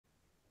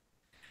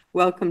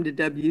Welcome to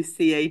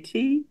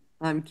WCAT.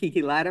 I'm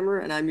Kiki Latimer,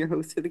 and I'm your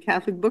host for the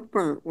Catholic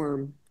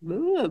Bookworm.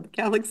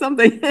 Catholic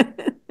something.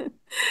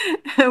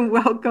 And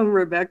welcome,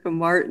 Rebecca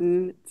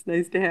Martin. It's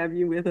nice to have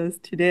you with us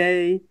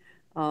today.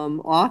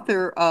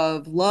 Author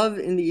of Love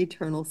in the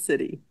Eternal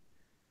City.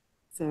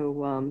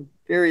 So,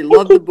 very Thank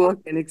love the you. book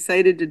and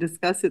excited to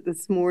discuss it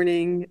this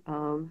morning.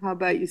 How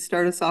about you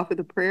start us off with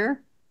a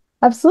prayer?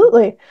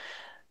 Absolutely.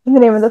 In the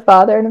name of the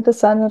Father, and of the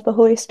Son, and of the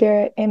Holy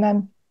Spirit.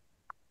 Amen.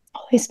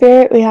 Holy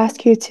Spirit, we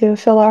ask you to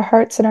fill our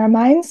hearts and our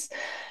minds,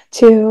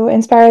 to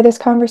inspire this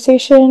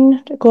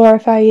conversation, to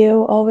glorify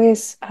you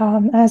always,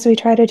 as we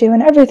try to do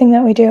in everything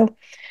that we do.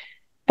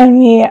 And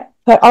we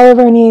put all of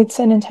our needs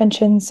and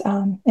intentions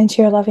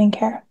into your loving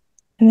care.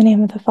 In the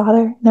name of the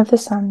Father, and of the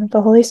Son, and of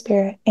the Holy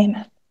Spirit.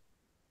 Amen.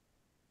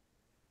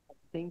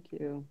 Thank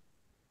you.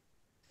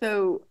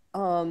 So,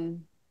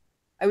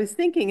 I was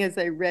thinking as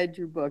I read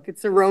your book,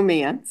 it's a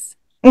romance.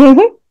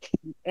 Mm-hmm.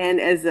 And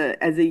as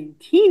a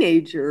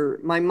teenager,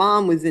 my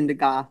mom was into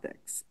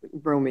Gothics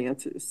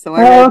romances. So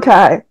I read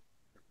Okay.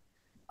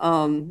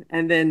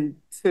 and then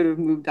sort of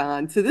moved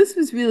on. So this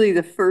was really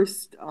the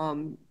first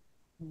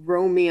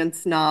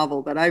romance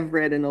novel that I've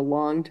read in a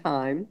long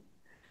time.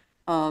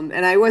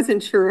 And I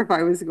wasn't sure if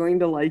I was going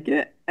to like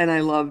it, and I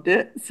loved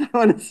it. So I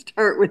want to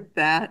start with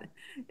that.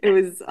 It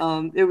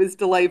was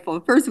delightful.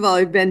 First of all,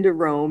 I've been to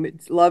Rome.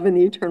 It's Love in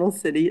the Eternal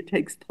City. It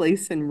takes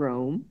place in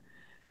Rome.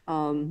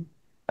 Um,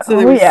 so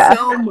there Oh, was yeah.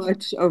 so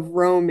much of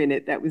Rome in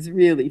it that was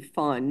really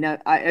fun. Now,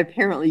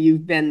 apparently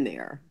you've been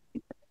there.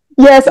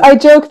 Yes, So, I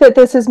joke that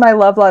this is my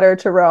love letter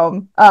to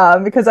Rome,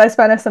 because I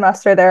spent a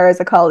semester there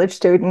as a college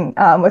student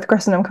with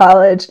Christendom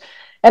College,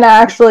 and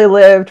I actually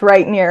lived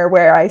right near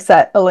where I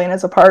set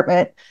Elena's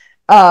apartment.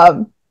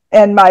 Um,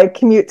 and my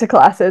commute to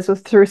classes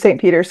was through St.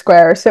 Peter's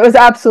Square, so it was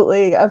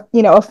absolutely a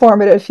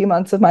formative few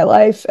months of my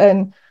life.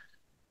 And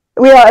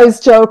we always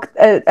joke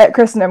at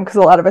Christendom, because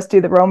a lot of us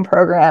do the Rome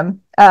program.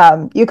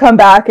 You come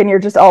back and you're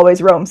just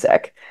always Rome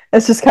sick.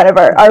 It's just kind of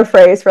our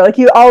phrase for like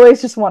you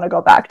always just want to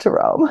go back to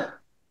Rome.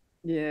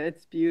 yeah,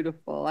 it's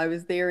beautiful. I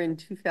was there in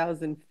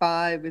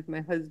 2005 with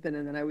my husband,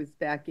 and then I was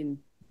back in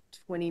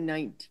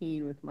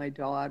 2019 with my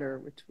daughter,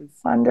 which was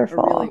a really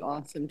Wonderful.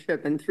 awesome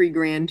trip, and three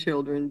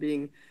grandchildren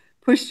being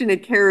pushed in a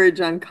carriage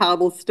on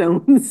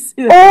cobblestones.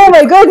 Oh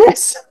my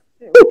goodness.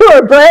 You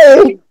are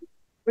brave.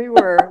 We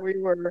were.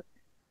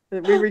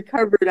 We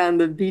recovered on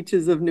the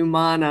beaches of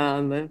Numana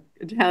on the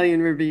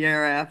Italian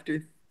Riviera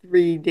after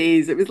 3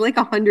 days. It was like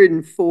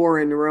 104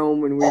 in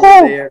Rome when we were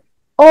Oh, there.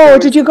 oh, So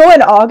did it's you go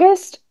in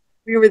August?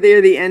 we were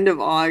there the end of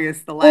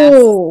August, the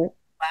Oh,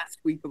 last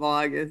week of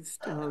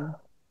August.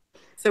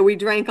 So we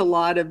drank a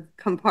lot of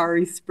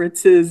Campari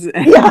spritzes,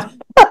 yeah.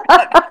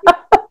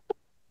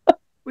 and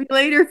we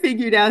later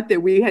figured out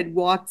that we had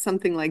walked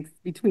something like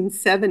between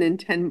 7 and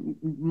 10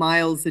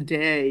 miles a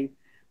day,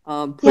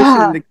 pushing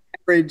Yeah. the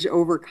carriage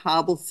over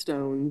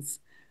cobblestones.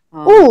 We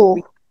Oh,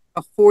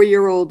 a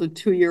 4-year-old, a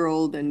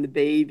 2-year-old, and the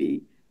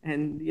baby,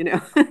 and it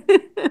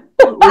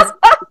was.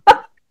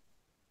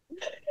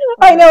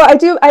 I Uh,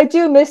 know. I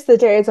do miss the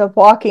days of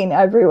walking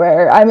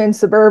everywhere. I'm in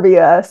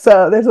suburbia,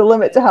 so there's a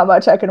limit to how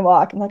much I can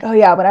walk. I'm like, oh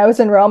yeah, when I was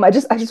in Rome, I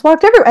just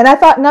walked everywhere and I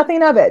thought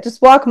nothing of it.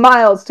 Just walk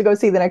miles to go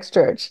see the next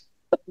church.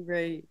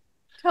 Great.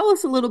 Tell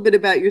us a little bit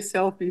about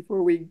yourself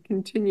before we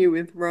continue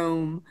with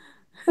Rome.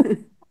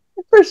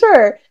 For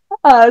sure.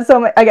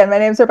 Again, my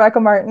name is Rebecca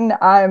Martin.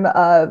 I'm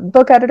a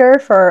book editor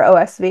for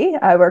OSV.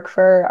 I work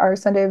for our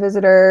Sunday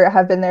Visitor. I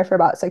have been there for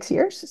about 6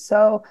 years.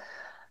 So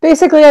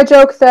basically, I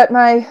joke that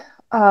my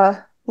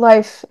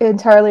life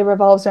entirely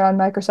revolves around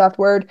Microsoft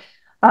Word.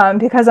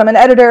 Because I'm an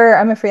editor,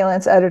 I'm a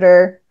freelance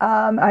editor.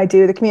 I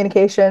do the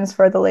communications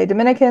for the lay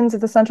Dominicans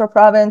of the Central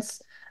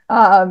Province,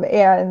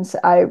 and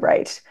I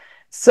write.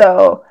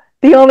 So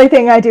the only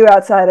thing I do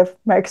outside of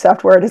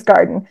Microsoft Word is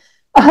garden.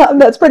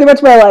 That's pretty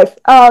much my life.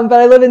 But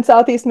I live in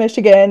Southeast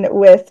Michigan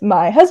with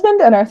my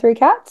husband and our three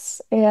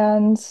cats,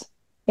 and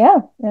yeah,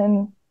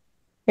 and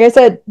like I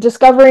said,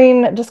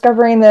 discovering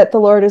that the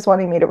Lord is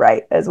wanting me to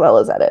write as well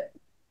as edit.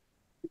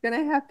 We're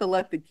gonna have to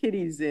let the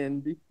kitties in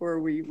before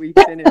we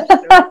finish,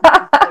 so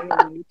please say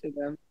hello to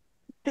them.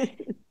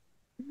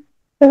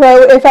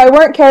 If I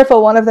weren't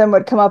careful, one of them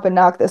would come up and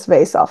knock this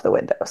vase off the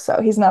window,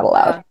 so he's not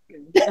allowed.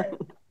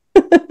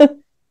 Uh,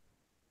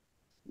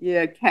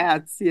 yeah,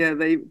 cats. Yeah,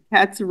 they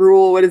cats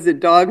rule. What is it?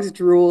 Dogs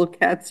drool,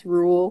 cats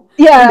rule.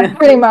 You Yeah, know.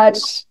 pretty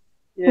much.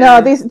 No,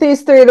 Yeah,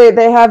 these three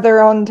they have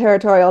their own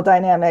territorial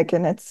dynamic,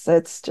 and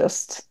it's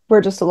just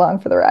we're just along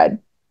for the ride.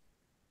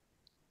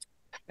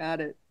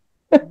 got it.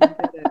 I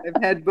get it.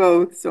 I've had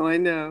both, so I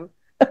know.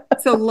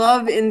 So,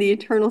 Love in the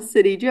Eternal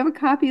City. Do you have a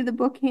copy of the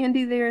book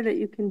handy there that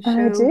you can I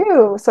show?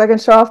 do, so I can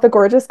show off the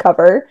gorgeous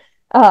cover,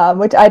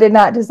 which I did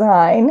not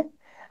design.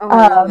 Oh,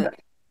 I love Um, it.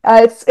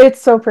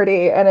 it's so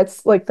pretty, and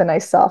it's like the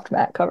nice soft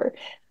matte cover.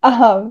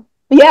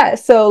 Yeah,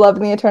 so Love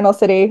in the Eternal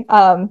City.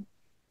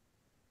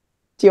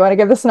 Do you want to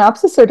give the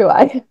synopsis or do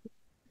I?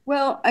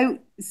 Well, I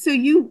so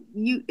you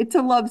it's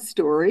a love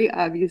story,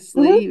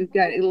 obviously. Mhm. You've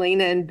got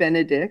Elena and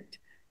Benedikt,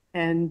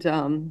 and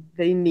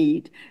they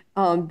meet.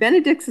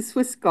 Benedikt's a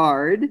Swiss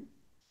guard,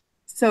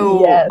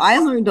 So I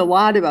Yes. learned a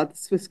lot about the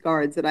Swiss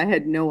Guards that I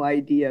had no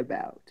idea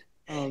about.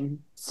 Um,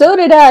 So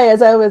did I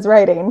as I was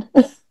writing.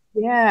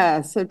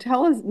 yeah, so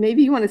tell us,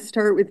 maybe you want to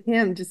start with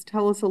him. Just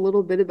tell us a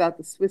little bit about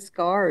the Swiss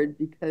Guard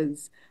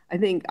because I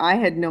think I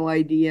had no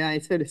idea. I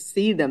sort of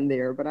see them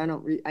there, but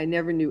I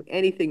never knew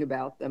anything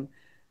about them.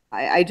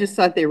 I just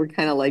thought they were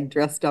kind of like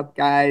dressed up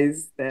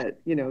guys that,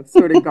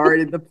 sort of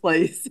guarded the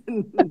place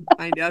and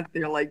find out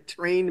they're like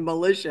trained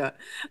militia.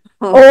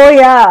 Um, Oh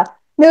yeah.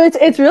 No,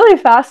 it's really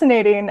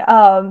fascinating.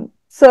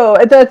 So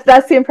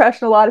that's the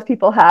impression a lot of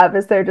people have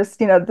is they're just,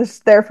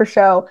 just there for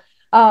show.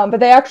 But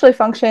they actually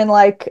function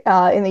like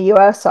in the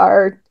US,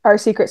 our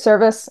Secret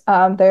Service.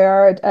 They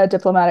are a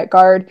diplomatic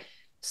guard.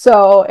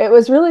 So it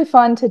was really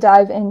fun to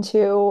dive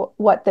into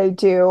what they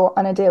do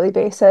on a daily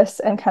basis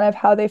and kind of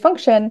how they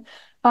function.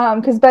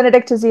 Because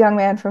Benedikt is a young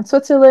man from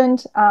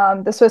Switzerland.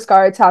 The Swiss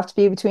guards have to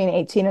be between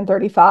 18 and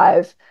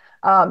 35.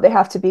 They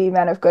have to be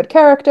men of good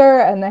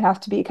character and they have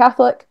to be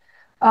Catholic.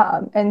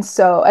 And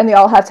they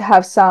all have to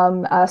have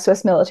some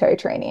Swiss military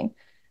training.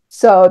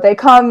 So they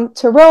come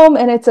to Rome,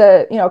 and it's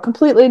a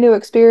completely new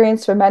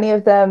experience for many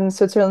of them.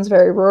 Switzerland's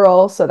very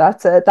rural, so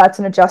that's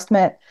an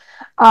adjustment.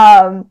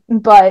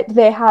 But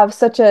they have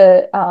such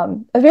a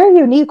very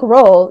unique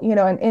role,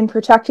 in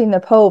protecting the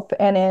Pope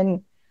and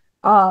in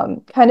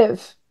kind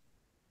of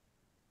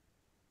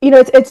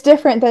it's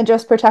different than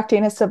just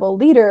protecting a civil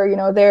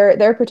leader.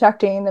 They're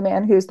protecting the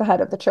man who's the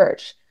head of the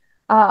church.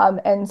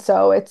 And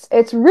so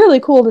it's really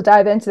cool to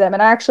dive into them.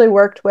 And I actually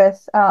worked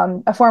with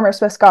a former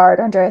Swiss Guard,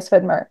 Andreas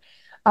Widmer,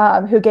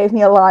 who gave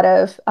me a lot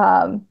of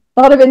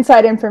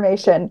inside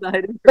information.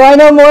 inside So I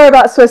know information. more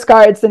about Swiss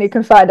Guards than you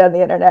can find on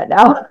the internet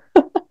now.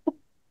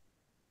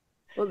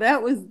 Well,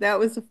 that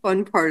was a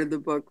fun part of the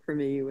book for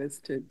me was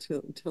to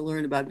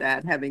learn about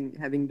that,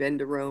 having been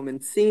to Rome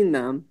and seen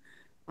them,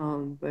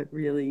 but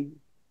really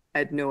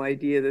had no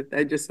idea that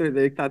I just sort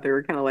of thought they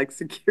were kind of like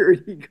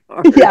security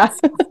Yeah.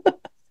 guards.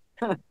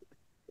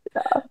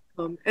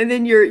 And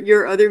then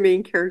your other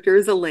main character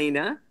is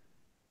Elena,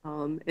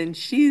 and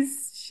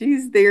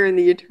she's there in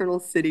the Eternal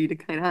City to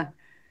kind of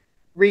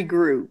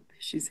regroup.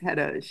 She's had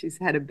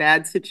a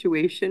bad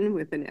situation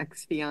with an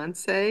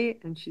ex-fiance,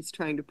 and she's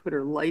trying to put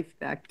her life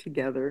back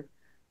together.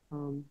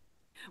 Um,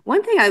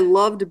 One thing I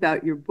loved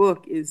about your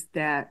book is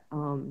that,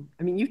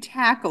 I mean, you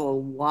tackle a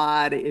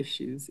lot of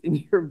issues in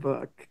your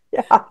book.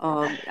 Yeah.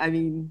 I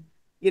mean,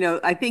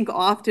 I think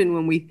often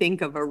when we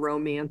think of a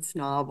romance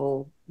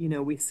novel,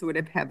 we sort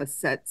of have a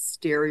set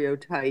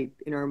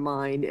stereotype in our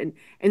mind,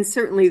 and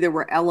certainly there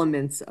were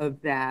elements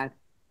of that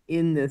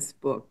in this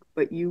book,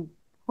 but you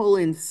pull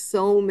in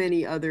so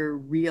many other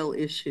real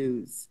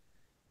issues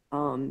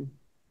um,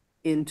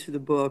 into the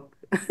book.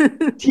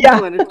 You Yeah.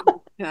 want to,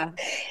 yeah.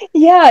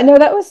 Yeah, no,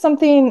 that was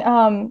something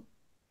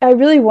I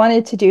really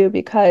wanted to do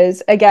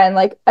because, again,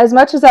 like as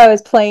much as I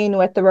was playing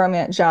with the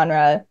romance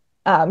genre,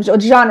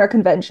 genre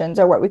conventions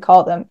are what we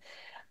call them,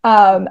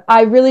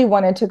 I really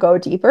wanted to go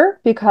deeper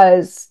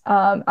because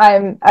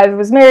I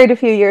was married a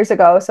few years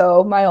ago,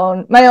 so my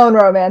own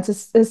romance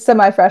is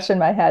semi fresh in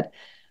my head.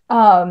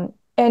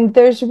 And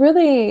there's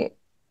really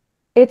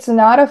it's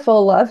not a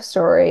full love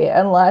story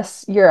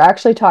unless you're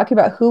actually talking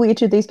about who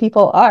each of these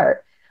people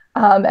are,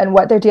 and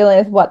what they're dealing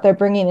with, what they're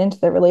bringing into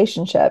the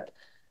relationship.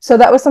 So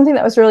that was something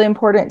that was really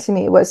important to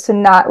me was to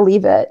not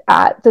leave it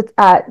at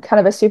kind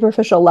of a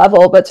superficial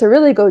level, but to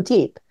really go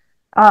deep,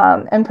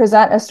 and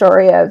present a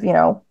story of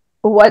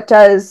what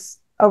does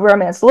a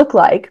romance look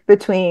like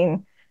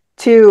between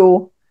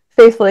two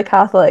faithfully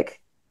Catholic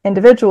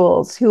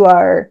individuals who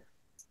are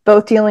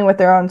both dealing with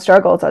their own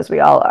struggles as we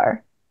all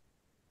are.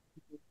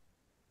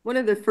 One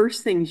of the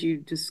first things you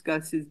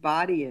discuss is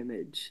body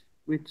image,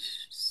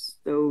 which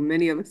so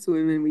many of us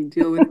women, we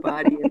deal with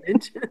body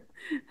image.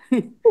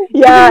 Even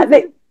Yeah, if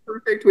it's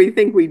perfect, we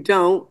think we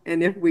don't.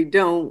 And if we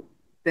don't,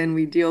 then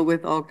we deal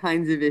with all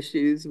kinds of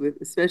issues with,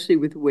 especially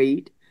with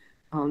weight.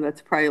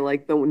 That's probably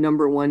like the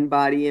number one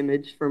body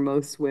image for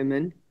most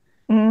women.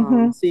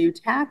 hmm. So you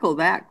tackle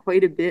that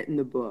quite a bit in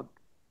the book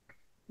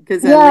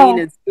because Yeah,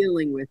 Elena's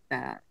dealing with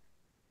that.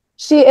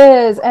 she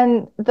is.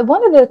 And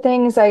one of the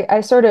things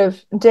I sort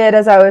of did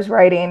as I was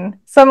writing,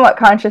 somewhat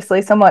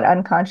consciously, somewhat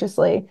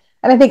unconsciously,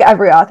 and I think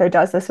every author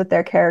does this with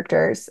their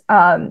characters,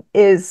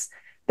 is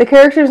the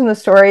characters in the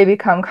story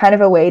become kind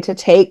of a way to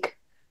take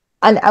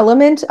an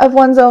element of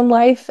one's own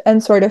life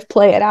and sort of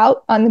play it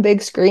out on the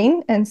big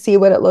screen and see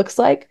what it looks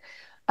like.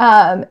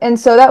 And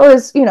so that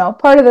was,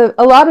 part of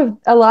a lot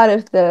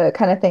of the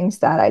kind of things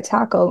that I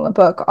tackle in the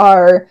book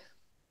are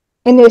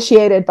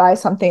initiated by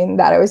something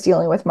that I was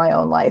dealing with my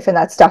own life. And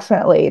that's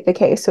definitely the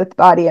case with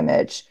body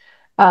image.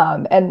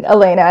 And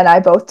Elena and I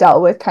both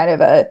dealt with kind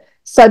of a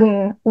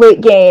sudden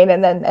weight gain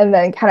and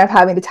then kind of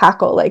having to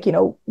tackle like,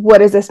 what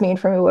does this mean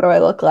for me? What do I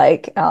look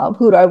like?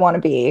 Who do I want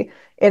to be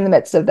in the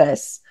midst of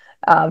this?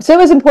 So it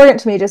was important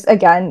to me, just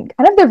again,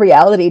 kind of the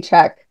reality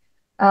check,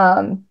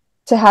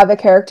 to have a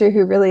character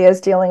who really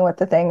is dealing with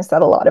the things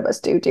that a lot of us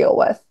do deal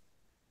with.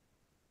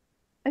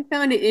 I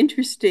found it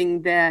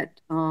interesting that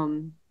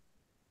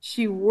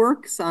she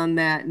works on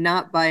that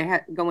not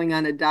by going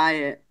on a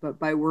diet, but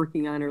by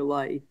working on her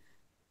life.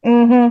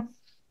 Hmm.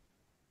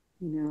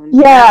 And that was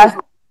Yeah.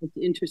 one of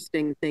the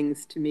interesting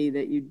things to me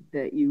that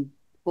you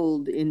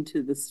pulled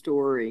into the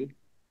story.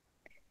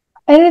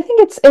 And I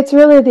think it's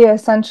really the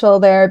essential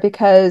there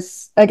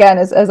because again,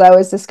 as I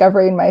was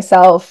discovering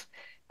myself,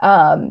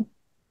 um,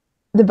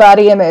 the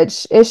body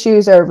image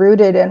issues are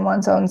rooted in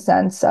one's own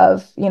sense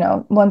of,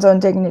 one's own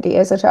dignity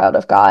as a child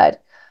of God.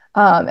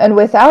 And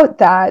without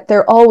that,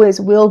 there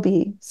always will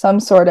be some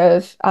sort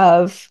of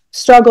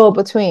struggle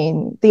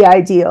between the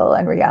ideal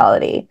and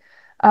reality.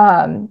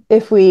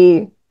 If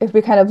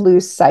we kind of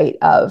lose sight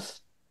of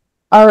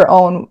our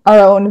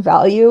own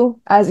value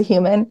as a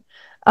human.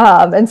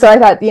 And so I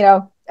thought,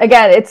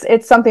 again,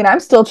 it's something I'm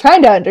still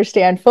trying to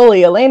understand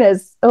fully.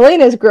 Elena's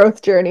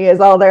growth journey is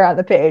all there on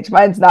the page.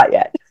 Mine's not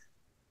yet.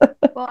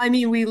 Well, I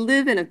mean, we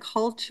live in a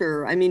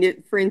culture. I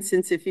mean, for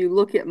instance, if you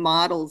look at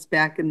models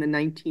back in the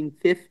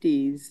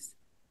 1950s,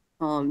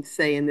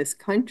 say in this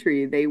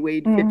country, they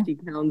weighed Mm. 50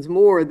 pounds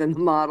more than the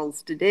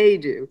models today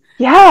do.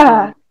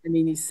 Yeah. I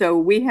mean, so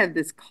we have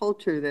this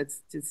culture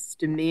that's just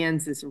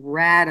demands this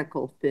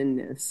radical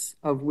thinness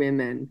of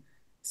women.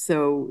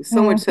 So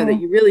much so that Hmm.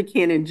 you really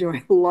can't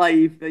enjoy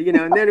life.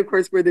 And then of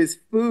course we're this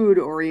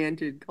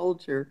food-oriented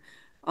culture,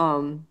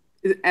 um,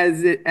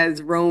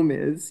 as Rome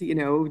is.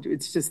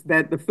 It's just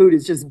that the food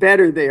is just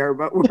better there,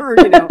 but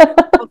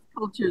most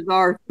cultures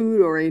are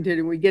food-oriented,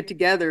 and we get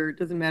together. It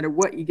doesn't matter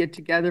what you get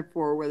together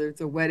for, whether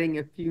it's a wedding,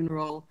 a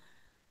funeral,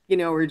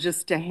 or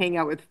just to hang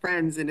out with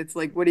friends. And it's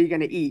like, what are you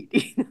going to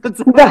eat?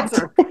 What's That's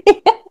our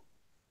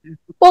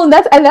well, and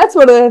that's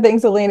one of the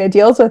things Elena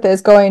deals with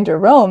is going to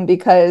Rome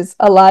because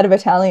a lot of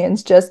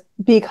Italians just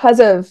because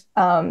of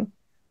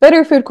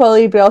better food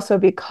quality, but also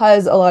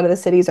because a lot of the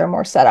cities are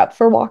more set up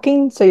for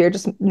walking, so you're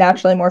just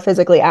naturally more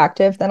physically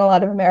active than a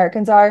lot of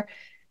Americans are.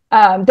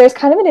 There's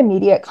kind of an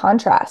immediate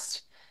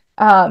contrast.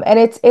 And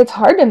it's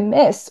hard to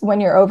miss when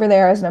you're over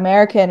there as an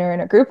American or in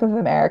a group of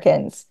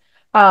Americans.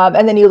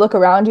 And then you look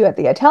around you at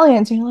the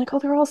Italians and you're like, oh,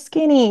 they're all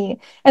skinny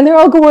and they're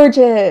all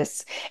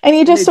gorgeous. And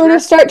you and just they sort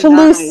of dress start so to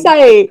lose nice.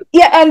 sight.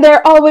 Yeah, and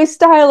they're always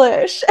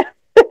stylish.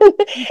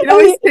 You can And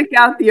always we, pick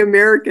out the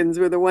Americans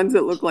were the ones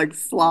that look like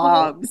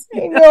oh, slobs.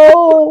 I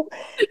know.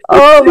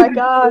 You Oh see my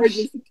the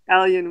gorgeous gosh.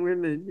 Italian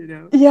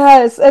women.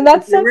 Yes. And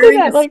If that's you're something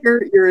wearing a that like,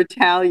 skirt, you're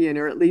Italian,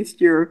 or at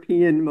least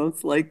European,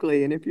 most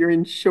likely. And if you're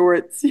in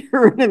shorts,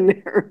 you're an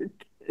American.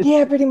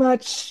 yeah, pretty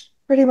much.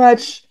 Pretty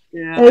much.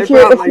 Yeah, And I if you're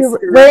brought if my you're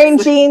skirts. wearing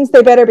jeans,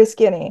 they better be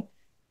skinny.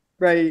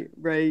 Right,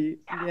 right.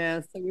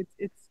 Yeah, so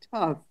it's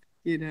tough,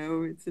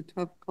 it's a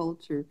tough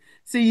culture.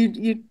 So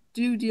you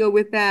do deal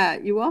with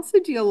that. You also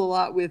deal a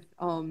lot with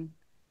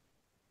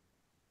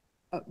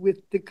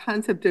the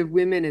concept of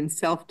women in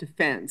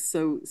self-defense.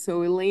 So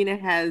Elena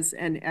has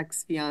an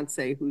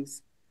ex-fiance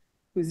who's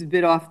a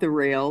bit off the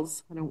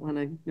rails. I don't want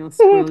to,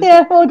 spoil it.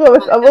 Yeah, we'll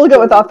go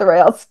with off the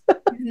rails.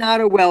 He's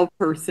not a well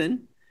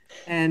person.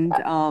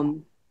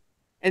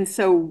 And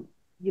so,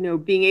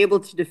 being able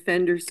to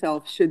defend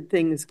herself should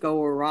things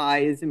go awry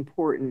is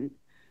important.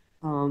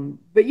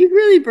 But you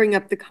really bring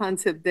up the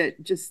concept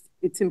that just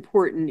it's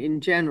important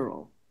in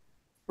general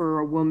for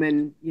a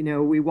woman.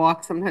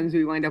 Sometimes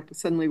we wind up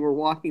suddenly we're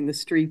walking the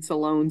streets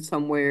alone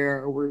somewhere,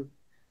 or we're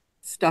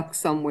stuck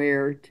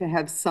somewhere, to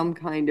have some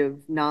kind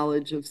of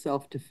knowledge of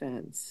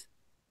self-defense.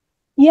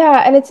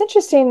 Yeah, and it's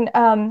interesting.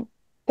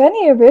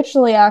 Benny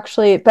originally,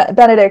 actually,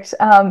 Benedikt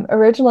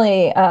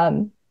originally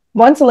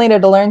wants Elena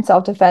to learn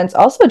self-defense,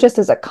 also just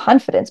as a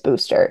confidence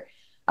booster.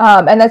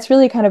 And that's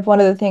really kind of one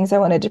of the things I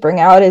wanted to bring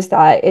out is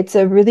that it's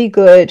a really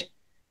good,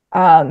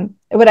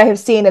 what I have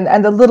seen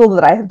and the little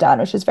that I have done,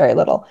 which is very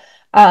little,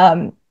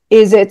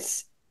 is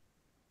it's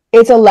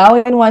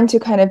allowing one to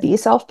kind of be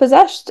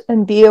self-possessed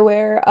and be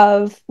aware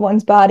of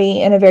one's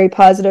body in a very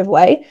positive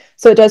way.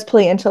 So it does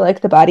play into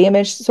like the body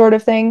image sort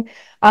of thing,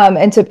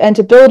 and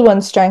to build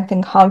one's strength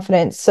and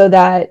confidence so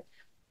that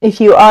if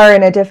you are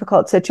in a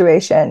difficult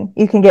situation,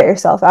 you can get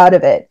yourself out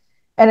of it.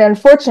 And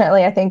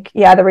unfortunately, I think,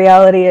 yeah, the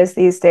reality is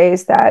these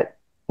days that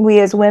we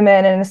as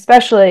women, and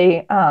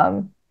especially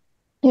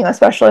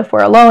if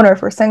we're alone or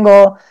if we're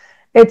single,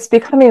 it's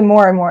becoming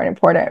more and more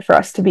important for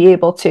us to be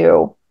able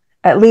to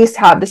at least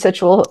have the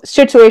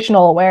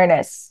situational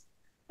awareness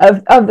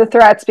of the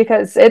threats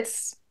because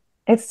it's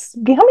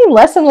becoming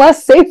less and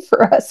less safe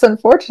for us,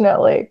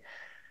 unfortunately.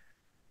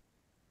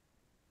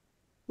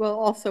 Well,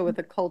 also with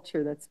a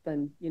culture that's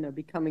been,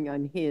 becoming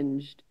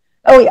unhinged,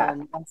 Oh yeah.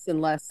 less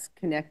and less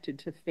connected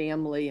to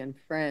family and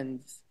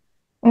friends.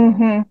 Um,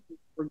 Mm-hmm.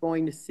 we're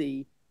going to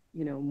see,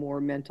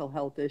 more mental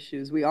health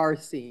issues. We are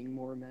seeing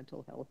more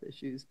mental health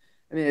issues.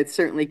 I mean, it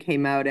certainly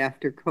came out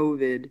after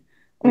COVID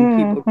when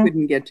people Mm-hmm.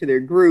 couldn't get to their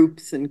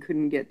groups and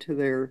couldn't get to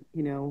their,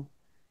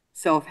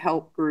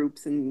 self-help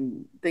groups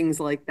and things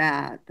like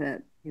that,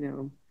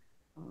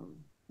 um,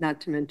 not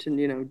to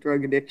mention,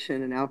 drug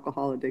addiction and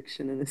alcohol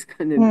addiction and this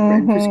kind of,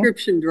 and Mm-hmm.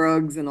 prescription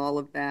drugs and all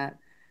of that.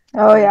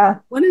 Oh yeah.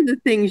 One of the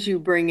things you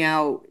bring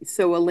out,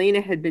 so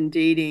Elena had been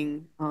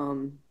dating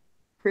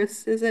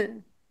Chris, is it?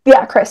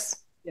 Yeah, Chris,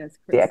 Yes,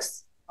 the Chris.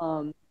 ex.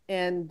 Um,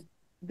 And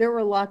there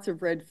were lots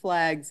of red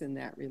flags in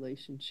that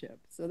relationship.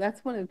 So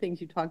that's one of the things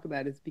you talk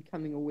about is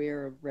becoming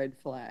aware of red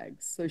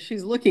flags. So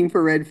she's looking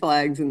for red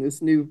flags in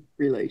this new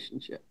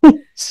relationship.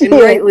 She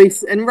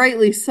is. And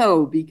rightly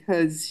so,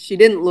 because she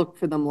didn't look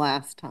for them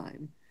last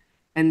time,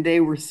 and they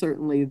were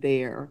certainly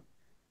there.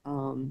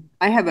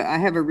 I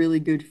have a really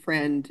good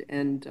friend,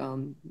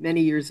 and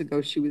many years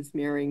ago she was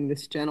marrying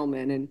this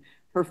gentleman, and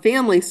her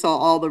family saw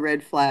all the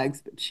red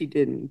flags, but she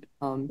didn't.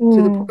 To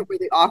the Mm. point where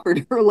they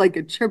offered her like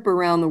a trip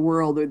around the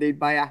world, or they'd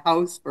buy a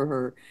house for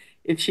her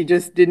if she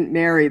just didn't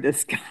marry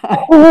this guy.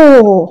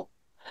 Oh.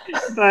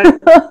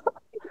 But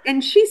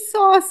and she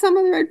saw some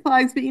of the red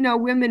flags, but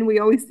women, we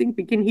always think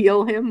we can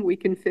heal him, we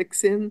can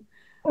fix him.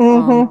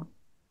 Hmm.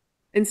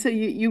 And so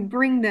you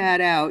bring that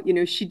out.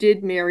 She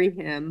did marry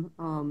him,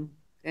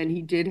 and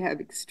he did have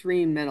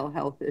extreme mental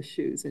health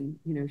issues. And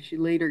she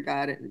later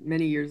got it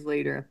many years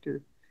later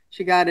after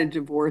she got a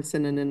divorce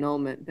and an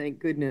annulment, thank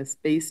goodness,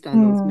 based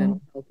on those mental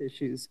Mm. health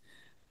issues.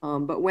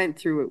 But went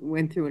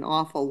through an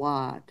awful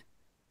lot.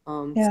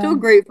 Still Yeah.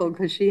 grateful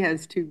because she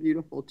has two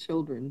beautiful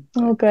children,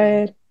 Oh,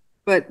 good.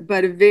 but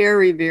a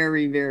very,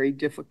 very, very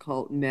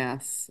difficult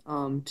mess.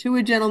 To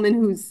a gentleman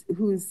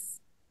who's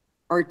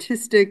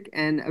artistic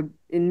and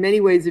in many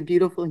ways a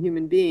beautiful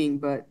human being,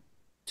 but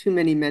too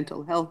many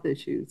mental health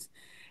issues.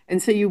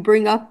 And so you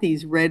bring up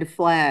these red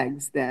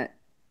flags that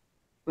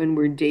when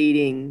we're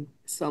dating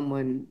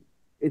someone,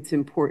 it's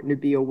important to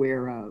be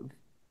aware of.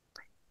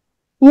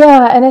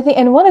 Yeah, and I think,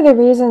 and one of the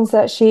reasons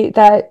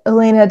that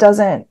Elena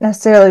doesn't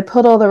necessarily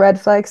put all the red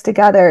flags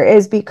together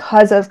is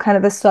because of kind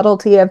of the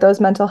subtlety of those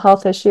mental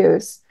health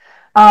issues.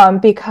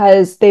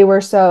 Because they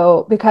were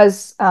so,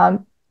 because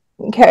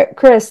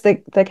Chris,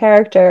 the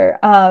character,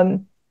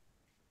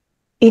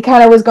 he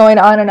kind of was going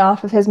on and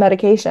off of his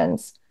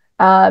medications.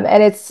 And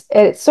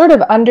it sort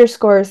of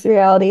underscores the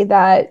reality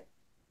that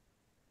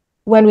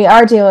when we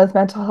are dealing with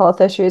mental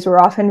health issues, we're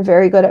often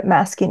very good at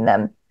masking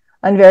them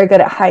and very good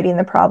at hiding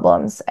the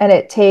problems. And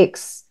it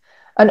takes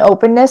an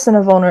openness and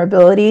a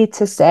vulnerability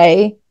to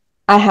say,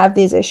 I have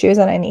these issues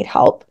and I need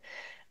help.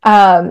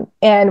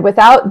 And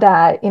without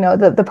that,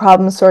 the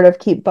problems sort of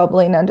keep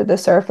bubbling under the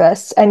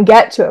surface and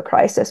get to a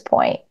crisis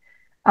point.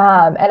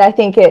 And I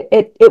think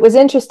it was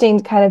interesting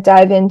to kind of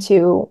dive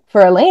into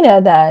for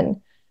Elena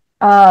then,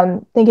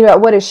 thinking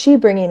about what is she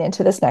bringing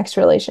into this next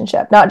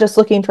relationship, not just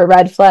looking for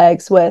red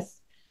flags with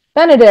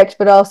Benedikt,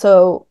 but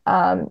also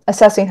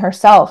assessing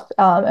herself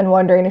and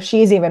wondering if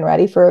she's even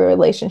ready for a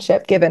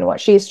relationship given what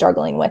she's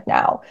struggling with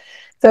now.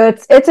 So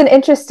it's an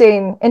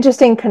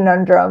interesting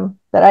conundrum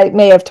that I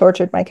may have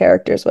tortured my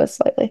characters with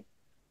slightly.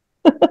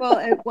 Well,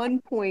 at one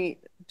point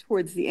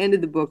towards the end of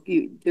the book,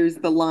 there's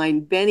the line,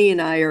 Beni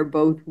and I are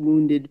both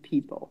wounded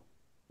people.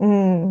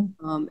 Mm,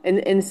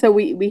 And so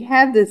we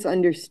have this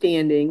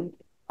understanding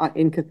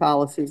in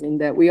Catholicism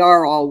that we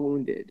are all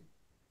wounded.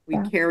 We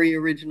yeah. carry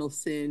original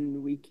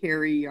sin. We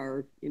carry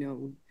our,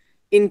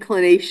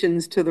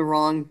 inclinations to the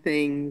wrong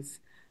things.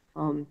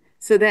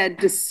 So that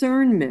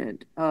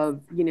discernment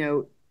of,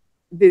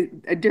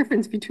 a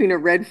difference between a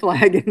red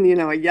flag and,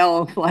 a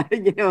yellow flag,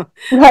 and a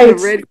Right.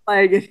 red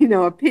flag and,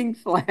 a pink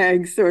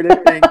flag sort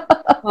of thing.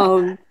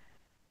 Um,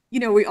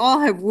 we all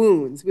have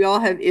wounds. We all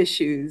have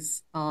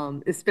issues,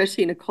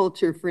 especially in a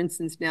culture, for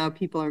instance, now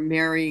people are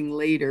marrying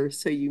later.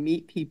 So you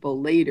meet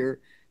people later.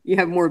 You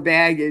have more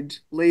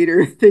baggage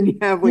later than you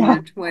have when Yeah.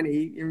 you're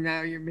 20. You're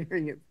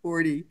marrying at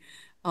 40.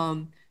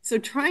 So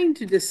trying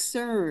to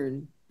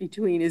discern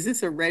between, is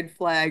this a red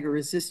flag or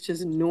is this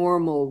just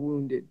normal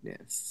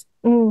woundedness?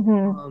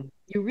 Hmm.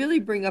 You really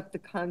bring up the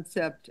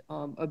concept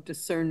of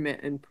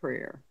discernment and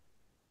prayer.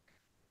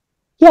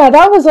 Yeah,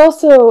 that was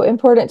also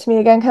important to me.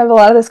 Again, kind of a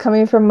lot of this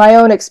coming from my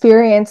own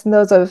experience and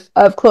those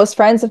of close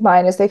friends of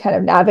mine as they kind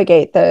of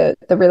navigate the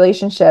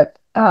relationship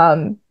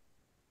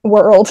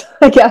world,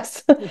 I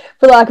guess,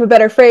 for lack of a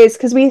better phrase.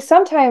 Because we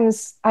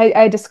sometimes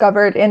I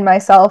discovered in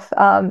myself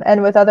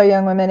and with other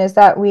young women is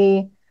that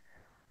we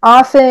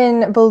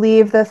often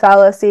believe the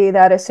fallacy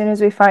that as soon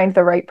as we find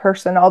the right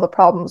person, all the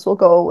problems will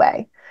go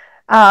away.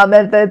 And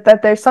that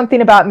there's something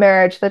about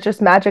marriage that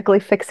just magically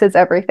fixes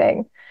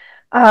everything.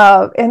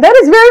 And that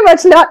is very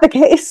much not the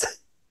case.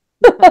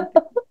 Not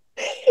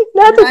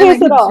the I case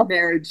went at into all.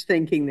 marriage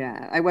thinking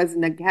that. I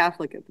wasn't a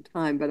Catholic at the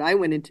time, but I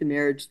went into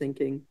marriage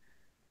thinking,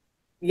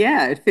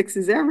 yeah, it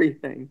fixes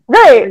everything.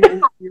 Right.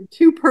 You're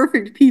two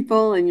perfect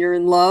people and you're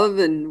in love,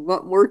 and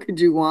what more could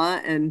you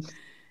want? And,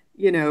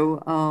 you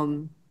know,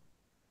 um,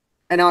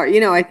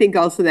 I think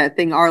also that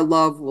thing, our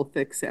love will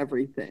fix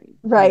everything,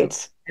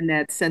 Right. and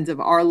that sense of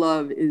our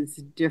love is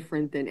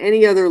different than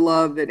any other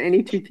love that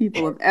any two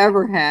people have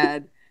ever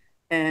had.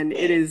 And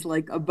it is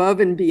like above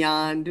and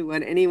beyond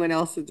what anyone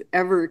else has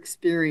ever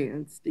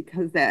experienced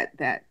because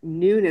that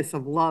newness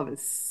of love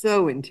is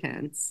so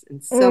intense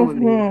and so Hmm.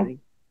 amazing.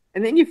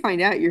 And then you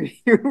find out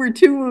we're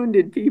two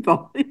wounded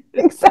people.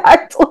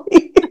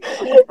 Exactly.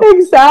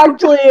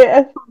 Exactly.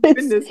 It's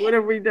Goodness, what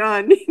have we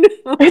done?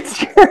 it's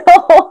true.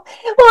 Well,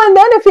 and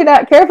then if you're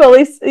not careful, at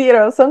least,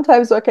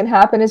 sometimes what can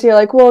happen is you're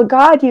like, well,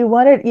 God,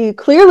 you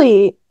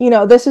clearly,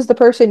 this is the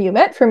person you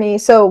meant for me.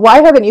 So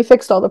why haven't you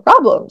fixed all the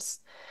problems?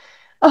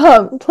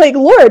 Like,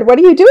 Lord, what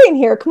are you doing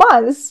here? Come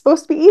on, this is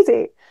supposed to be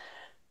easy.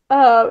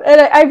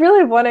 And I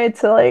really wanted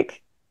to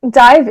like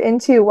dive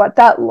into what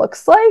that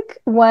looks like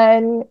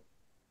when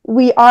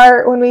we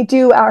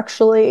do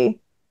actually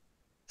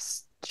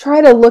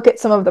try to look at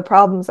some of the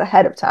problems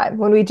ahead of time,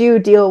 when we do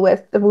deal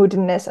with the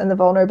woundedness and the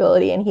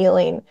vulnerability and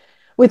healing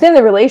within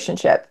the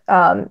relationship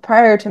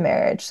prior to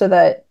marriage, so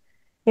that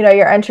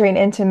you're entering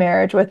into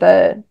marriage with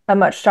a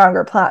much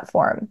stronger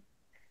platform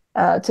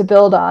to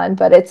build on.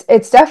 But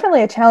it's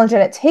definitely a challenge,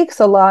 and it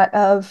takes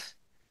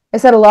I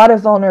said, a lot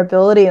of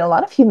vulnerability and a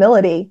lot of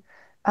humility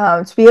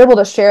to be able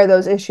to share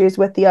those issues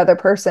with the other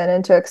person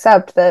and to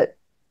accept that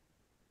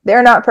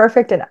they're not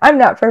perfect and I'm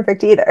not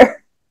perfect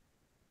either.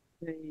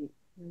 Right,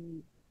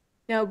 right.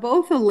 Now,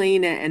 both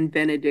Elena and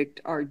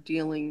Benedikt are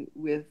dealing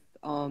with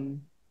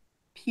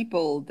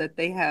people that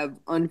they have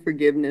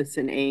unforgiveness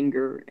and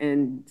anger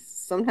and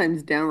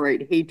sometimes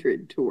downright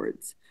hatred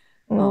towards.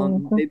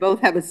 Mm-hmm. They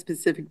both have a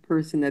specific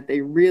person that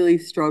they really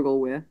struggle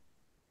with.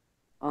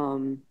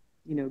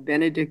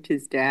 Benedikt,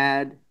 his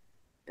dad,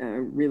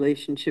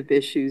 relationship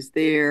issues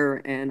there,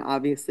 and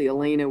obviously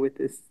Elena with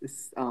this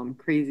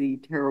crazy,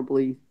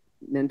 terribly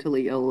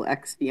mentally ill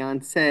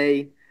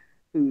ex-fiance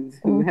who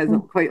Mm-hmm.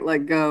 hasn't quite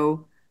let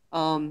go.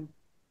 Um,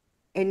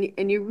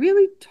 and you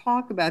really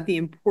talk about the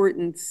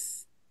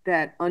importance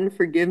that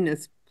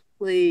unforgiveness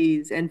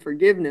plays and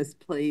forgiveness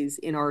plays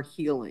in our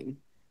healing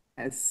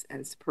as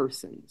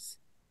persons.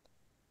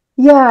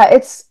 Yeah,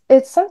 it's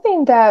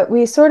something that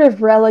we sort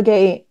of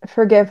relegate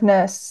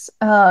forgiveness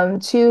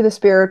to the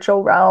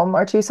spiritual realm,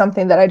 or to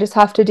something that I just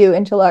have to do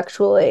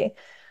intellectually.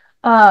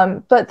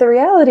 But the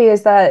reality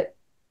is that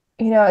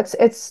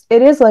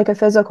it is like a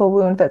physical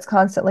wound that's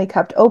constantly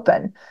kept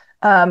open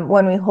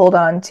when we hold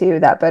on to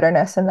that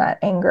bitterness and that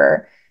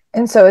anger.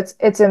 And so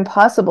it's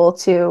impossible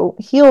to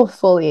heal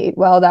fully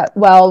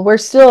while we're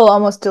still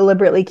almost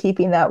deliberately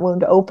keeping that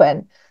wound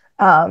open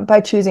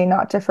by choosing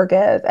not to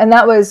forgive. And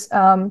that was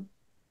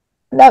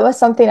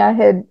something I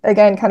had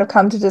again kind of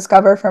come to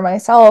discover for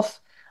myself.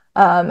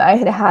 I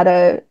had had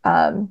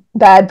a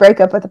bad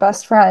breakup with a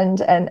best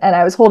friend, and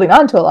I was holding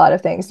on to a lot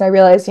of things. And I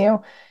realized,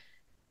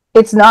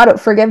 it's not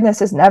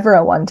forgiveness is never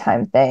a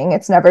one-time thing.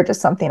 It's never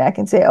just something I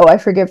can say, oh, I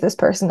forgive this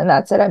person and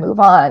that's it, I move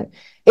on.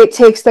 It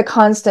takes the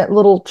constant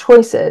little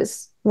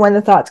choices when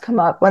the thoughts come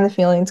up, when the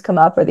feelings come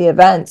up, or the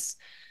events,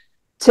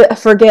 to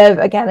forgive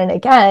again and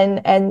again.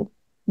 And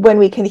when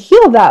we can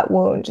heal that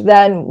wound,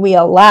 then we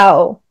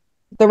allow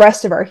the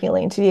rest of our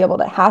healing to be able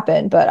to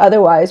happen. But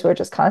otherwise, we're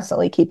just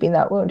constantly keeping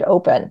that wound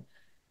open.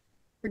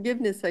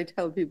 Forgiveness, I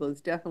tell people,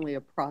 is definitely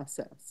a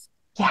process.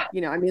 Yeah,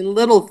 I mean,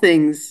 little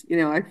things,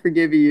 I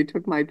forgive you. You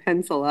took my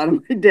pencil out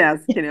of my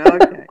desk,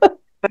 okay.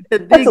 But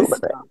that's a little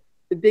bit.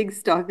 the big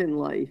stuff in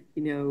life,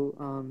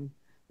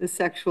 the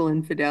sexual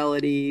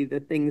infidelity, the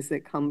things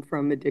that come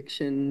from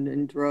addiction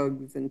and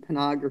drugs and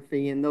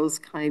pornography and those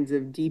kinds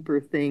of deeper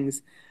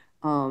things,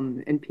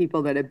 and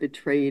people that have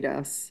betrayed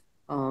us,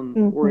 or,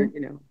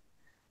 Mm-hmm.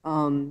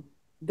 um,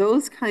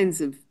 those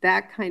kinds of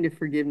that kind of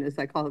forgiveness,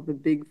 I call it the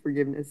big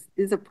forgiveness,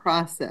 is a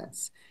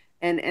process.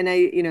 And I,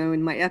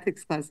 in my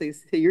ethics class, they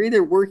say you're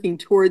either working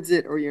towards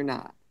it or you're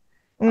not.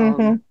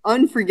 Mm-hmm.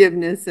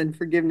 Unforgiveness and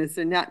forgiveness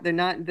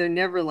they're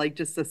never like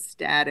just a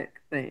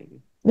static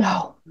thing.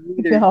 No, You're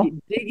either no.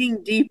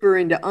 digging deeper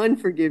into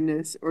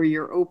unforgiveness or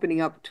you're opening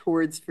up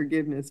towards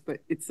forgiveness. But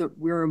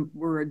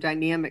we're a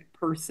dynamic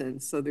person,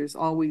 so there's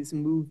always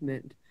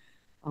movement.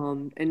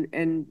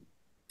 And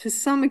to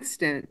some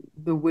extent,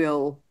 the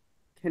will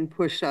can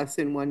push us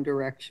in one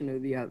direction or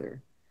the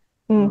other.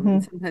 And Mm-hmm.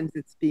 sometimes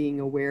it's being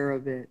aware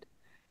of it.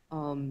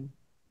 Um,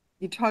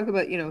 you talk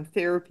about,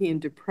 therapy and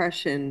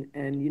depression,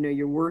 and,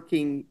 you're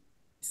working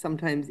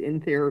sometimes in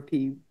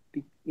therapy,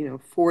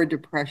 for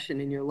depression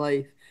in your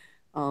life.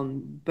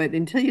 But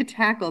until you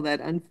tackle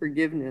that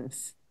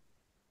unforgiveness,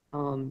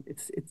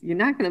 you're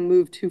not going to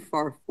move too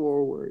far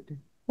forward.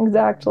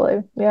 Exactly.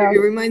 It Yeah.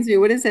 reminds me,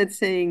 what is that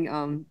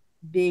saying?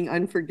 Being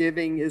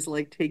unforgiving is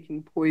like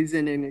taking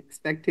poison and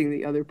expecting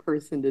the other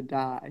person to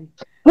die.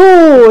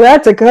 Ooh,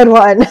 that's a good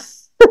one.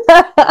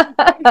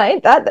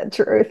 Ain't that the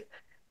truth?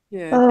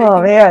 Yeah,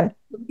 Oh man,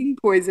 taking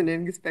poison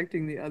and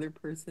expecting the other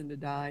person to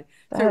die.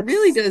 So it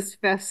really that's does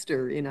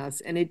fester in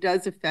us, and it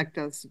does affect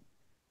us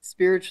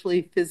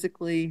spiritually,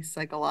 physically,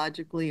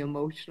 psychologically,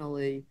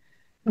 emotionally.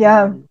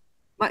 yeah. Um,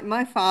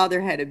 my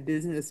father had a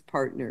business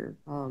partner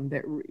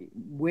that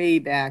way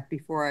back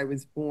before I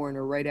was born,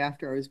 or right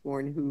after I was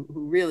born, who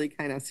really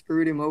kind of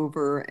screwed him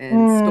over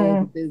and stole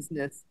the Mm,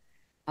 business.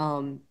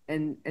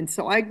 And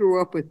so I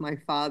grew up with my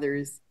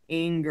father's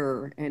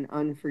anger and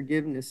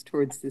unforgiveness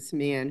towards this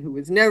man who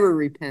was never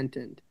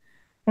repentant.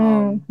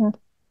 Um, mhm,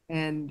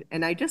 and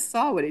I just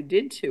saw what it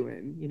did to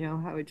him,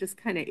 how it just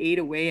kind of ate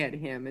away at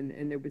him,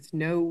 and there was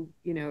no,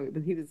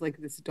 he was like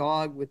this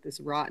dog with this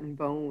rotten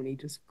bone. He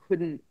just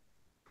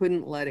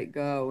couldn't let it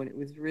go, and it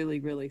was really,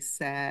 really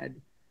sad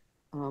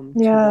to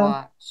Yeah.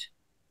 watch.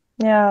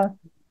 Yeah.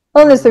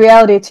 Well, there's the Um,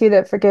 reality too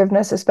that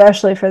forgiveness,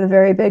 especially for the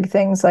very big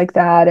things like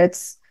that,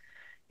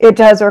 it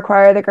does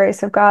require the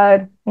grace of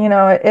God.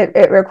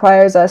 It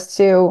requires us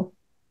to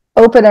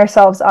open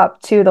ourselves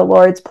up to the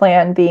Lord's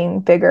plan being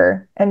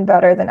bigger and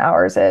better than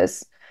ours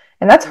is.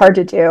 And that's hard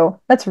to mm, do.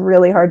 That's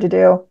really hard to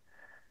do.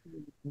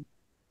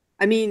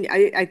 I mean,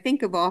 I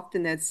think of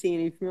often that scene.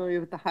 Are you familiar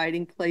with The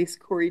Hiding Place,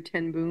 Corey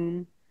Ten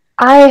Boom?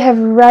 I have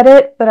read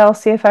it, but I'll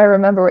see if I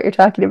remember what you're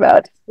talking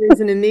about.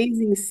 There's an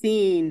amazing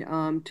scene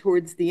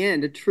towards the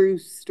end, a true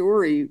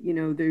story,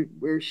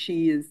 where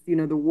she is,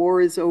 the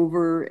war is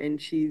over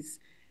and she's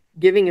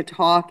giving a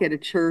talk at a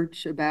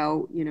church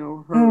about,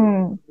 her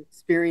Mm,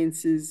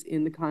 experiences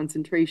in the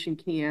concentration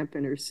camp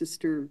and her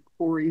sister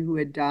Corey who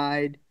had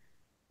died,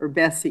 or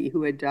Bessie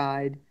who had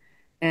died.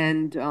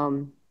 And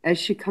as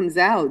she comes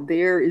out,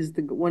 there is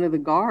one of the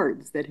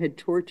guards that had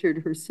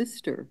tortured her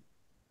sister.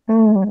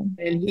 mm,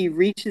 And he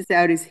reaches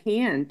out his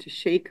hand to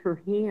shake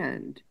her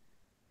hand,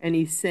 and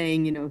he's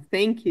saying,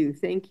 thank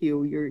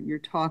you. Your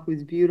talk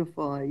was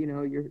beautiful.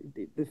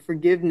 The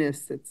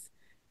forgiveness that's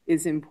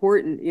is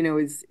important.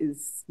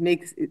 Is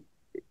makes it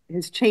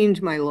has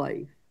changed my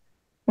life.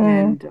 mm.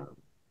 And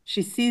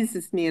she sees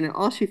this man, and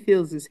all she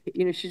feels is,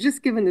 she's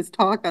just given this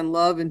talk on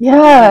love and forgiveness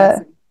Yeah.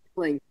 and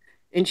healing,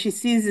 and she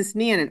sees this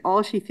man, and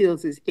all she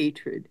feels is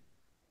hatred.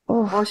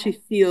 All Oof. she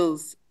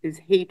feels is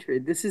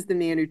hatred. This is the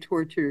man who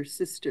tortured her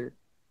sister.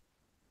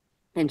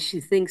 And she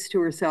thinks to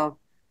herself,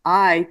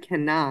 I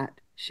cannot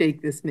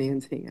shake this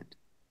man's hand.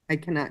 I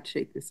cannot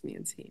shake this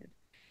man's hand.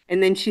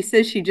 And then she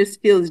says she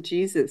just feels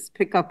Jesus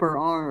pick up her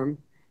arm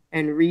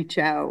and reach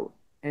out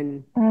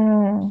and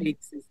Mm.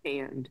 shakes his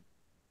hand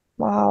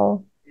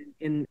Wow.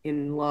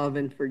 in love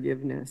and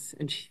forgiveness.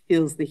 And she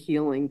feels the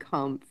healing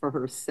come for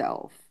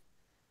herself,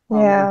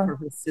 and Yeah. for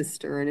her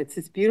sister. And it's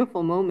this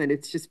beautiful moment.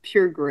 It's just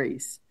pure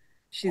grace.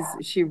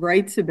 She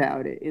writes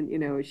about it,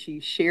 and she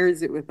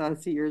shares it with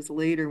us years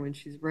later when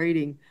she's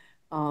writing,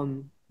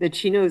 that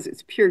she knows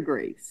it's pure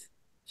grace.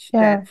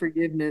 Yeah. That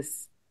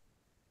forgiveness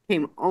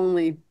came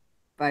only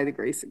by the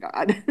grace of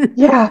God.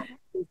 Yeah.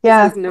 This was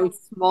Yeah. no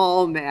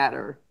small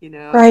matter.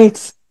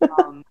 Right.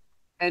 Um,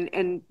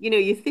 and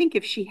you think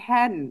if she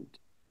hadn't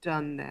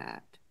done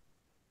that,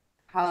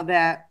 how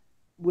that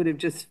would have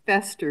just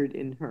festered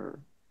in her.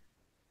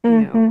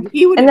 Hmm.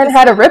 He would And have then just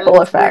had a gone on ripple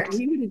his way. effect.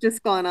 He would have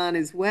just gone on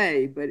his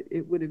way, but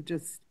it would have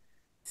just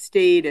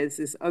stayed as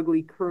this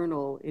ugly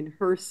kernel in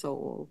her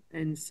soul.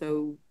 And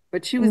so,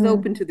 but she was Mm.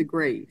 open to the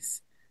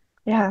grace,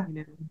 Yeah. you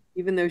know,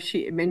 even though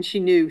I mean, she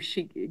knew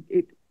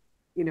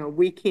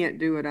we can't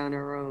do it on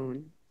our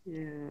own.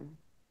 Yeah.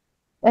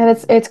 And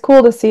it's Yeah. it's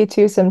cool to see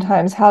too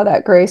sometimes how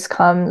that grace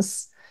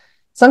comes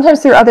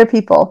sometimes through other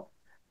people,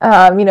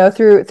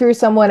 through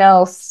someone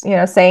else,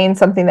 saying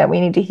something that we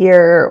need to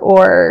hear,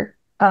 or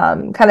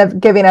kind of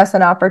giving us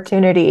an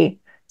opportunity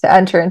to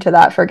enter into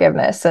that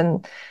forgiveness.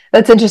 And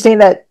that's interesting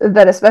that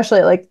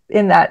especially like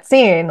in that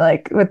scene,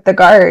 like with the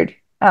guard,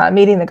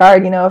 meeting the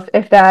guard,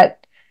 if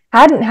that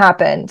hadn't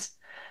happened,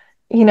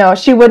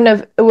 she wouldn't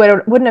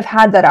have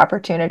had that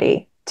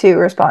opportunity to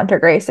respond to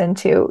grace and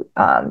to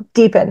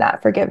deepen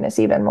that forgiveness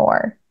even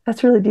more.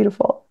 That's really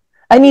beautiful.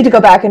 I need to go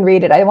Yeah. back and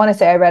read it. I want to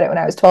say I read it when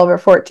I was 12 or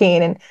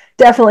 14 and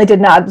definitely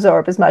did not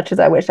absorb as much as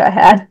I wish I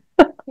had.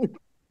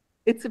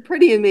 It's a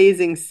pretty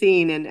amazing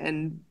scene,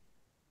 and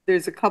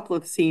there's a couple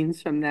of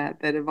scenes from that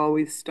have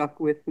always stuck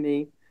with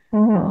me.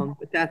 Mm-hmm.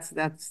 But that's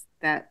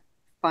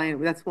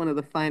one of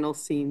the final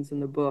scenes in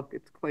the book.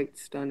 It's quite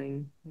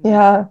stunning. Yeah.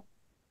 Yeah.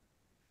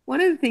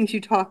 One of the things you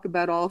talk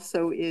about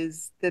also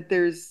is that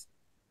there's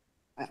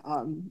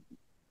um,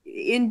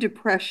 in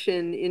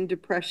depression,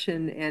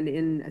 and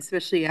in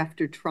especially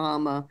after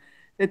trauma,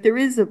 that there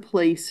is a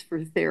place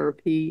for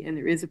therapy, and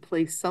there is a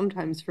place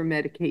sometimes for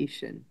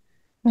medication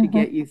to Mm-hmm.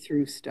 get you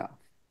through stuff.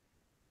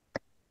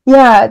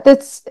 Yeah,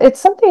 it's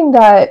something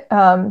that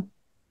I'm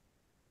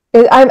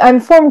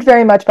formed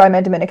very much by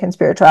my Dominican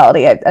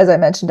spirituality. As I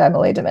mentioned, I'm a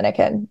lay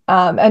Dominican,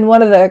 and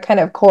one of the kind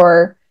of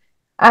core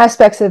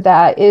aspects of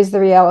that is the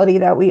reality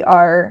that we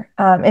are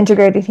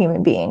integrated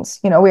human beings.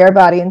 We are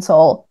body and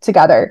soul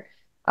together,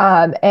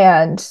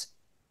 and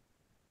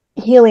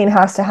healing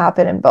has to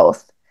happen in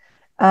both.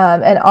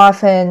 And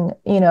often,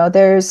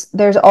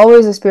 there's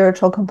always a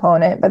spiritual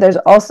component, but there's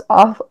also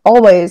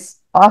always,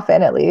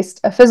 often at least,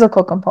 a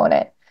physical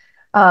component.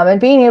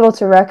 And being able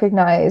to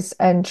recognize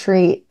and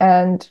treat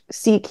and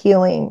seek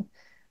healing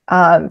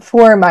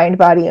for mind,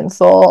 body, and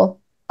soul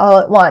all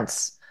at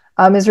once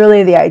is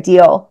really the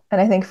ideal.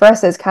 And I think for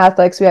us as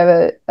Catholics, we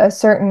have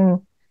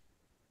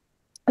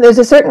there's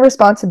a certain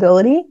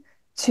responsibility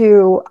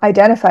to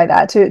identify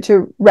that,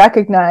 to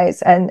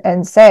recognize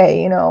and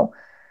say,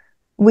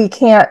 we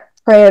can't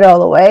pray it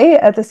all away.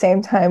 At the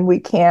same time, we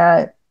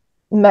can't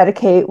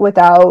medicate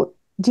without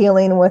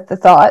dealing with the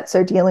thoughts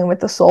or dealing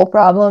with the soul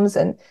problems.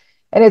 And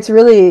it's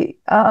really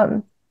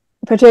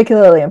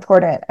particularly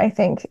important, I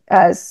think,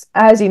 as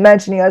you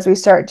mentioned, as we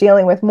start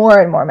dealing with more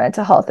and more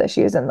mental health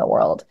issues in the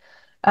world,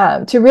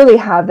 to really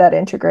have that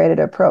integrated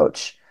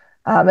approach.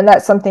 And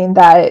that's something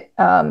that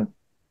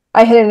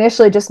I had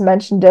initially just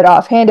mentioned it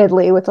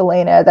offhandedly with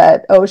Elena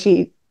that, oh,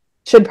 she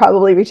should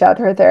probably reach out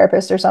to her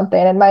therapist or something.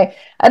 And my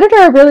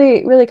editor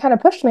really, really kind of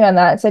pushed me on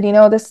that and said,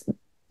 this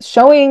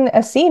showing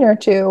a scene or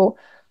two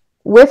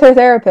with her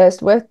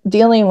therapist, with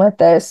dealing with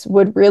this,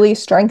 would really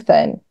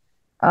strengthen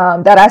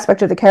that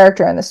aspect of the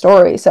character and the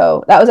story.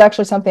 So that was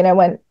actually something I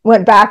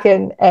went back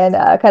and kind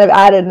of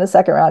added in the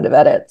second round of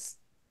edits.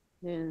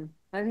 Yeah,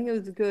 I think it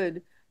was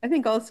good. I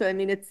think also, I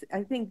mean,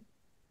 I think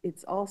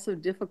it's also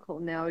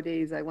difficult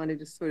nowadays. I want to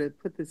just sort of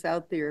put this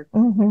out there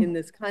Mm-hmm. in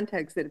this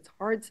context that it's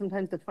hard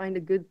sometimes to find a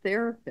good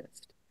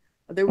therapist.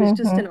 There was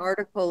just Mm-hmm. an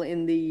article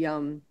in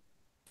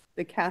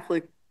the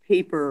Catholic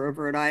paper of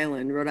Rhode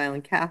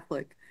Island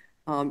Catholic.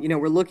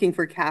 We're looking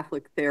for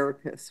Catholic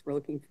therapists. We're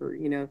looking for,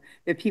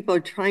 if people are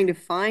trying to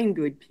find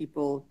good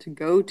people to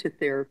go to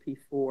therapy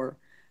for.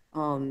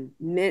 So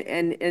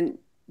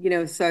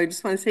I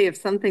just want to say if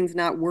something's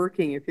not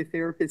working, if your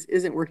therapist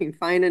isn't working,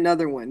 find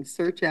another one,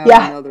 search out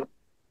Yeah. another.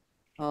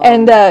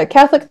 And Um,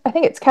 I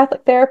think it's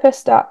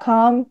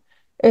catholictherapist.com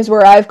is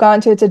where I've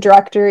gone to. It's a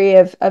directory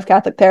of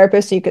Catholic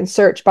therapists. So you can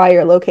search by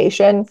your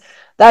location.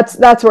 That's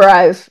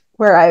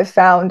where I've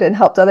found and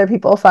helped other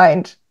people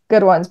find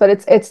good ones. But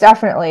it's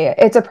definitely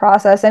it's a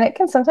process, and it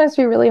can sometimes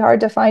be really hard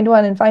to find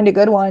one and find a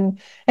good one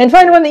and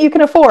find yeah. one that you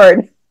can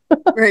afford.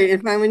 Right,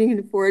 and find when you can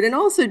afford. And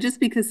also, just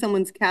because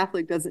someone's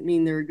Catholic doesn't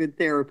mean they're a good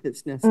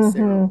therapist Mm-hmm.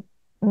 necessarily.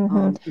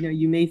 Mm-hmm.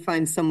 You may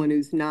find someone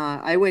who's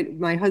not.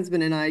 My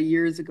husband and I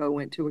years ago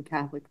went to a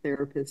Catholic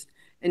therapist,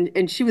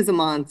 and she was a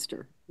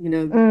monster.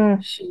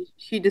 Mm.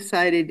 She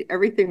decided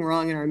everything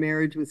wrong in our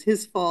marriage was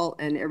his fault,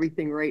 and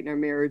everything right in our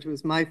marriage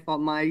was my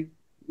fault, mine.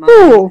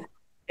 Ooh.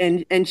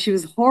 And she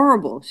was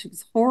horrible. She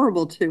was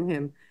horrible to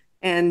him.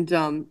 And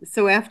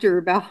so after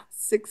about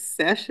 6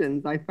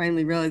 sessions, I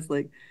finally realized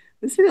like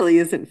this really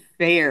isn't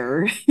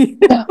fair.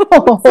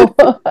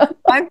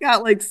 I've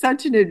got like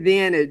such an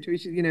advantage,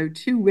 which is,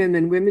 two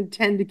women. Women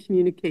tend to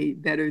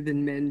communicate better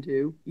than men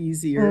do,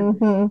 easier.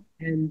 Mm-hmm.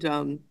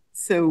 And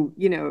so,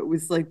 it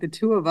was like the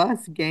two of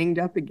us ganged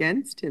up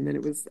against him. And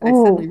I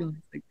suddenly Ooh. realized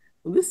like,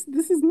 well, this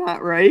is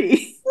not right.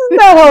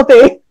 Not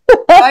healthy.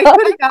 I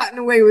could have gotten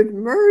away with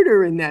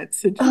murder in that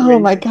Oh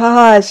my situation.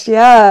 gosh,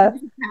 yeah.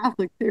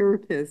 Catholic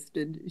therapist,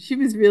 and she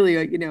was really,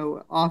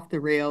 off the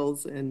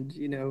rails, and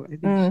I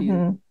think she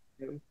Hmm.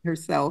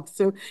 herself.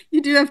 So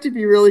you do have to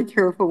be really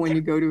careful when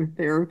you go to a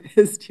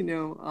therapist.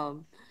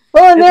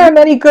 Well, and At there are least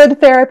many good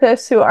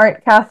therapists who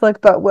aren't Catholic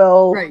but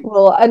will right,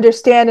 will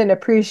understand and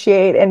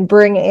appreciate and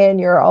bring in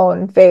your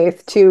own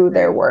faith to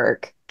their right,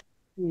 work.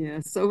 yeah.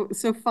 So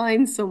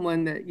find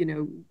someone that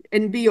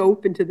and be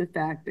open to the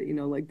fact that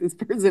like this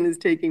person is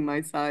taking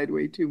my side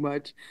way too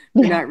much.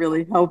 They're Yeah. not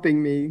really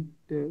helping me.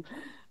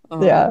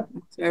 Yeah.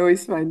 Which I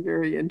always find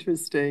very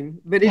interesting.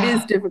 But it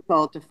is Yeah.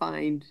 difficult to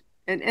find,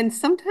 and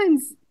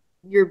sometimes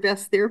your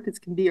best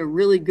therapist can be a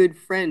really good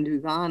friend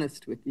who's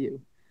honest with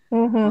you.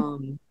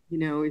 Hmm.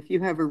 If you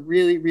have a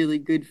really, really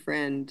good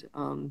friend,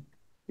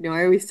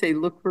 I always say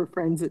look for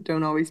friends that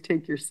don't always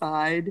take your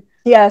side, but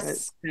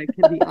Yes. that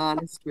can be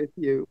honest with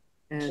you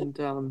and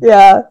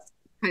Yeah.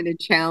 kind of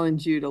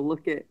challenge you to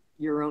look at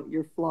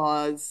your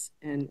flaws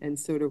and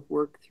sort of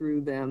work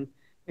through them.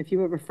 If you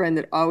have a friend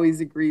that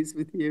always agrees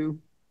with you,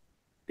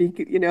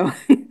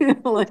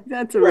 like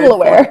that's a A little red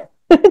flag. aware.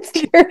 It's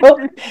true.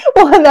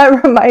 Well, and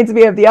that reminds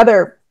me of the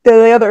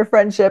other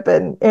friendship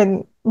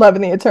in Love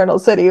in the Eternal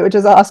City, which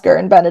is Oscar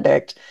and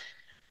Benedict.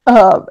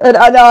 And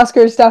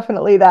Oscar's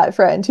definitely that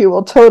friend who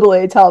will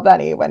totally tell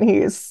Benny when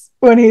he's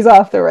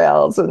off the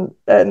rails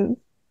and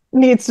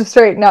needs to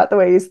straighten out the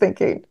way he's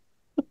thinking.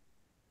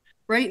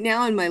 Right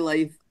now in my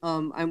life,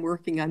 I'm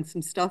working on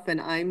some stuff, and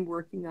I'm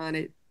working on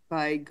it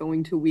by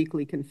going to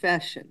weekly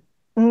confession,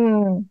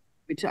 Mm,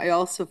 which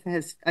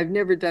I've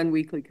never done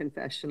weekly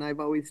confession. I've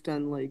always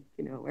done like,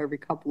 every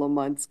couple of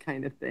months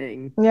kind of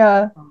thing.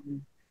 yeah.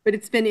 But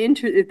that's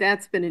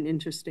been an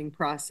interesting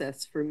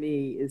process for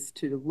me is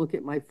to look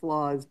at my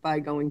flaws by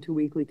going to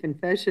weekly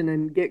confession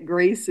and get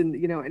grace and,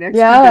 an extra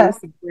Yeah.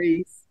 dose of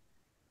grace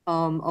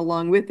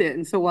along with it.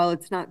 And so while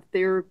it's not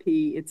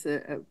therapy, it's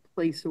a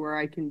place where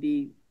I can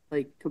be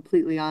like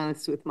completely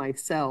honest with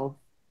myself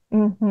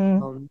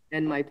Hmm.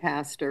 and my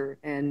pastor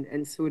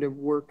and sort of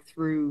work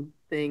through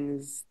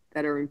things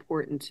that are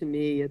important to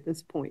me at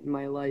this point in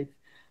my life.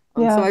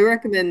 So Yeah. I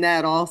recommend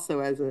that also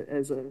as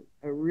a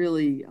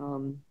really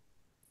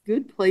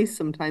good place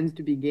sometimes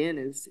to begin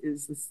is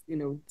this,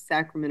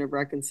 sacrament of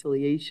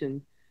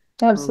reconciliation.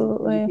 You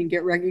Absolutely. can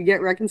you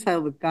get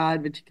reconciled with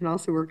God, but you can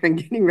also work on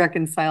getting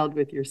reconciled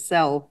with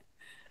yourself.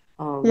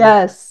 Um,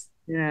 Yes.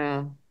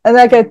 yeah, And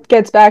that yeah,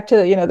 gets back to,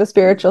 the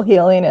spiritual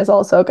healing is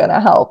also going to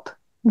help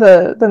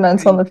the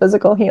mental and right, the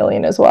physical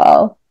healing as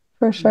well,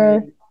 for sure.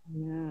 right,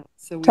 yeah.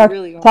 So we Talk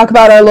really talk all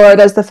about have our to. Lord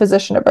as the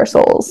physician of our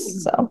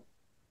souls. So,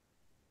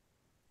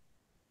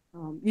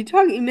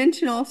 You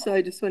mentioned also,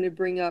 I just want to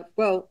bring up,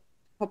 well,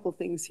 a couple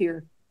things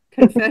here.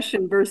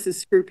 Confession versus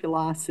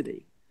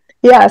scrupulosity.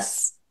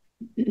 yes.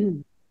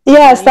 So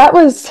Yes, you, that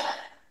was,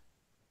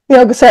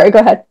 sorry, go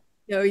ahead.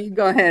 you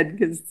go ahead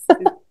because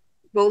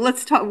Well,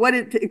 let's talk.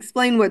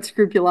 Explain what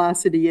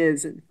scrupulosity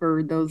is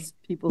for those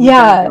people who don't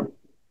Yeah. know.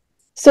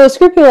 So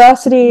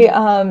scrupulosity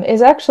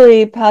is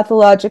actually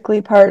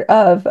pathologically part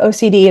of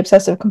OCD,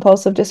 obsessive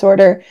compulsive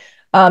disorder,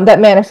 that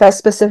manifests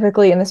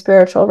specifically in the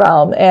spiritual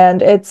realm,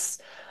 and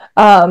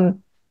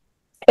um,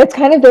 it's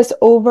kind of this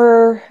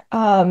over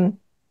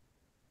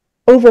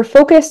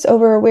focus,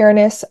 over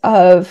awareness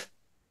of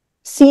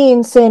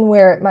seeing sin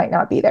where it might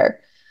not be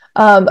there,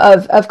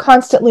 of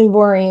constantly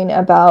worrying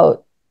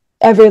about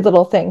every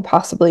little thing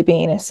possibly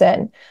being a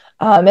sin.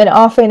 And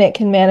often it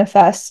can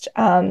manifest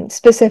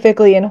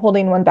specifically in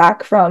holding one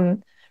back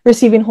from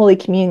receiving Holy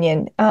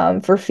Communion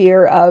for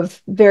fear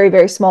of very,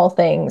 very small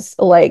things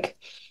like,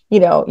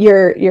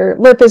 your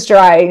lip is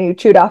dry and you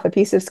chewed off a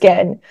piece of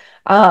skin.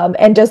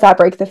 And does that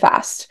break the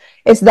fast?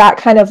 It's that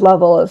kind of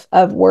level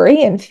of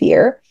worry and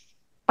fear.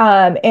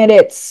 And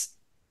it's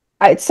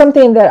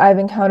something that I've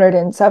encountered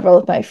in several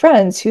of my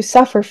friends who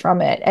suffer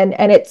from it, and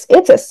it's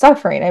a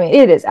suffering. I mean,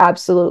 it is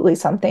absolutely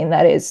something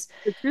that is,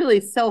 It's really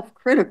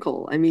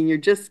self-critical. I mean, you're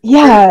just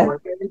yeah, critical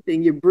of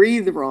everything. You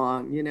breathe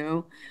wrong, you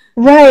know?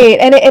 right.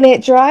 And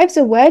it drives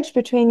a wedge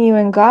between you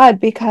and God,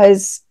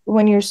 because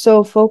when you're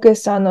so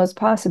focused on those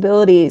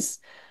possibilities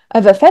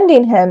of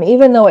offending him,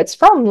 even though it's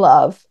from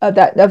love of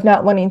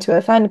not wanting to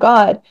offend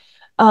God,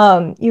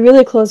 you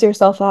really close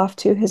yourself off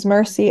to his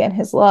mercy and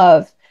his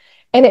love,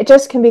 and it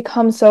just can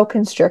become so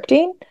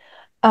constricting.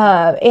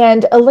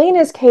 And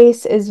Elena's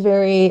case is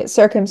very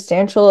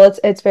circumstantial.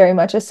 It's very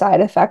much a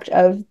side effect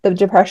of the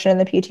depression and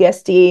the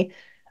PTSD,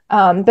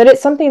 but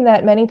it's something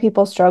that many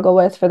people struggle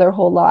with for their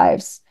whole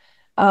lives.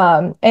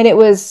 And it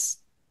was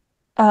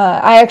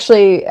I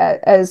actually,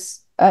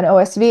 as an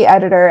OSV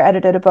editor,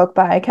 edited a book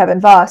by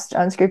Kevin Vost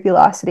on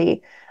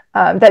scrupulosity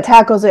that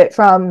tackles it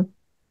from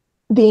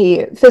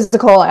the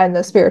physical and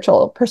the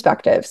spiritual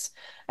perspectives,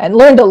 and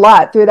learned a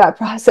lot through that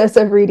process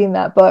of reading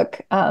that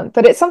book.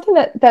 But it's something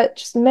that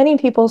just many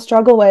people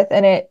struggle with,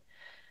 and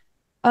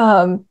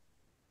um,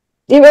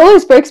 it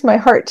always breaks my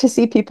heart to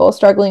see people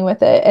struggling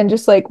with it and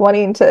just like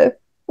wanting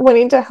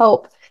to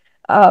help.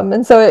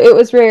 And so it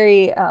was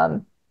very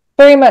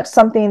much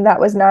something that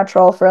was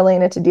natural for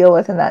Elena to deal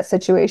with in that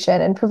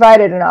situation, and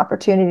provided an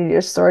opportunity to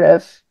just sort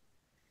of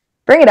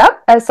bring it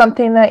up as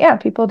something that, yeah,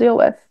 people deal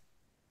with.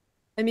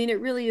 I mean,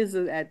 it really is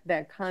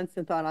that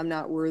constant thought, I'm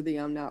not worthy,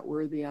 I'm not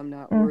worthy, I'm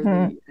not Mm-hmm.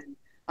 worthy. And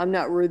I'm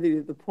not worthy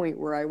to the point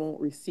where I won't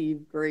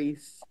receive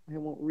grace. I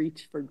won't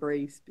reach for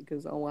grace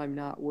because, oh, I'm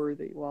not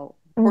worthy. Well,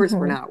 of course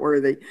we're Mm-hmm. not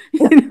worthy.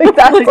 You know, like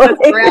Exactly.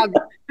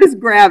 just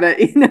grab it,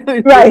 you know,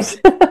 and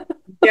just Right.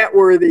 get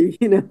worthy,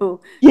 you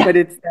know. Yeah. But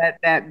it's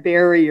that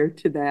barrier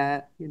to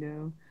that, you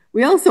know.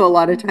 We also a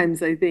lot of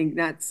times I think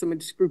not so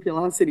much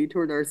scrupulosity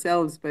toward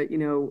ourselves, but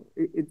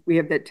we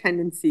have that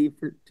tendency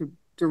to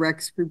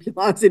direct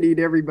scrupulosity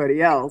to everybody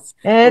else.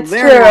 Well, It's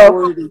they're not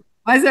true. worthy.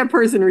 Why is that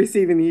person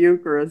receiving the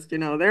Eucharist? You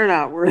know, they're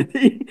not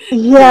worthy. So it's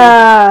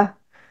Yeah.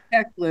 a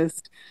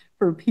checklist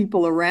for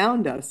people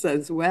around us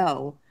as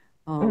well,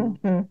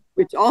 Hmm.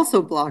 which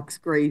also blocks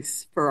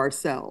grace for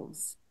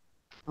ourselves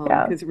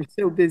Yeah. because we're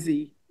so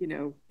busy,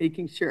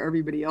 making sure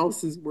everybody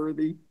else is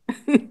worthy.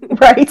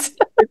 Right.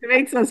 It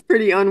makes us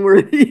pretty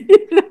unworthy.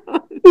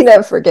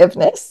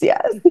 Forgiveness.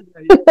 Yes.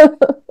 Right.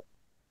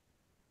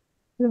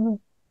 Yeah.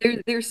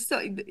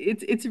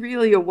 It's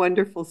really a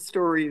wonderful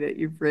story that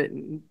you've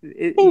written.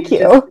 Thank You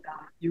just you.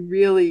 you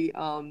really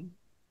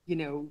you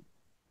know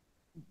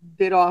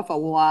bit off a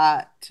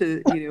lot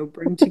to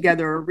bring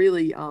together a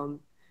really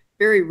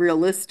very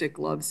realistic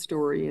love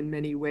story in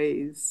many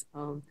ways.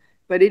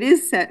 But it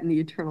is set in the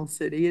Eternal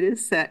City. It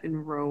is set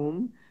in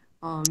Rome.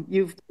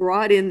 You've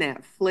brought in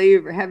that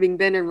flavor, having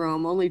been in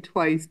Rome only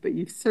twice, but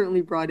you've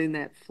certainly brought in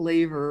that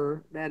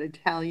flavor, that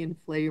Italian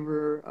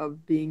flavor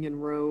of being in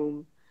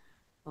Rome.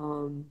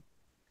 Um,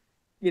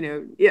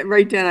 yeah,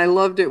 right, Dan. I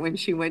loved it when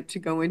she went to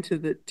go to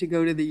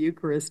the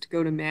Eucharist, to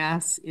go to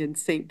Mass in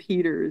St.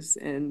 Peter's,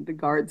 and the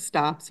guard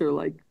stops her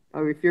like,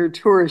 "Oh, if you're a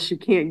tourist, you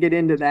can't get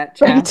into that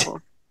Right.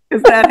 chapel."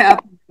 Because that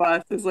happened to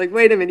us. It's like,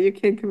 wait a minute, you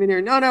can't come in here.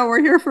 No, no,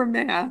 we're here for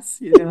Mass,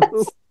 you know.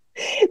 Yes.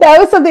 That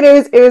was something.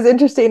 It was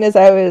interesting as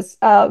I was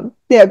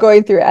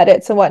going through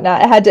edits and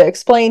whatnot. I had to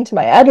explain to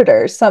my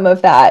editors some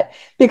of that,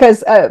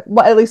 because at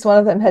least one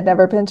of them had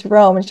never been to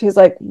Rome, and she was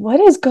like, "What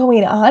is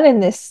going on in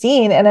this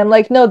scene?" And I'm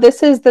like, "No,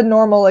 this is the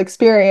normal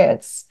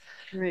experience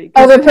Right,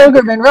 of because a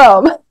pilgrim in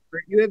Rome."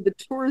 you have the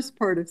tourist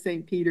part of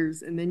St.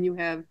 Peter's, and then you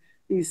have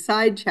these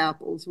side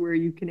chapels where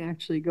you can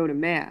actually go to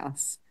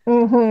Mass.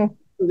 Hmm.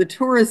 So the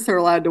tourists are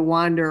allowed to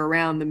wander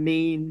around the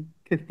main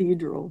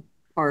cathedral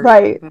part,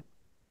 Right.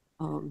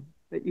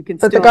 but you can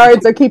But the still guards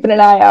actually, are keeping an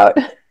eye out.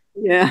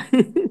 yeah.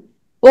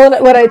 Well,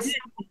 what You I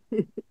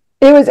did.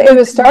 it was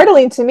You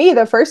startling to me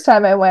the first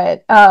time I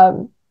went,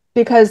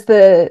 because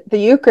the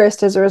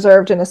Eucharist is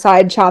reserved in a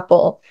side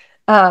chapel,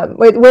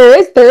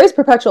 there is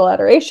perpetual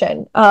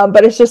adoration,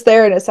 but it's just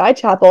there in a side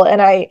chapel,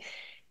 and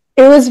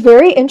it was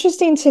very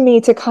interesting to me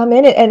to come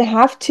in and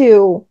have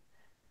to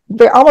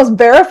almost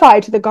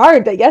verify to the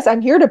guard that, yes, I'm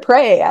here to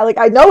pray.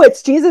 I know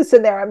it's Jesus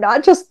in there. I'm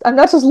not just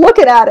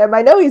looking at him.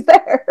 I know he's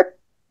there.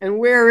 And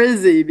where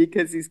is he?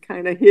 Because he's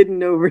kind of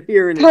hidden over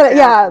here in a Kind of,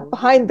 yeah, chapel.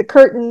 behind the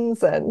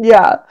curtains and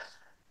yeah.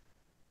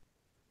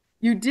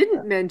 You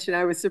didn't mention,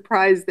 I was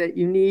surprised that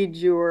you need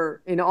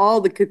in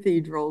all the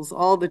cathedrals,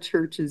 all the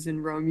churches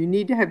in Rome, you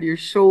need to have your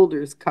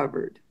shoulders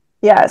covered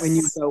when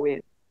you Yes. go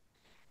in.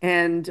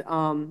 And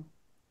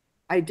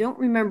I don't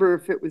remember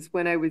if it was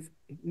when it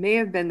may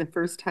have been the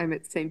first time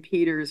at St.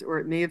 Peter's, or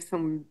it may have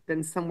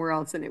been somewhere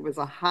else. And it was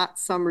a hot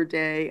summer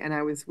day, and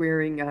I was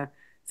wearing a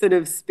sort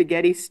of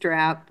spaghetti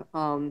strap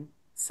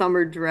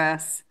summer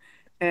dress.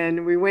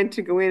 And we went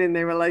to go in, and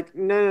they were like,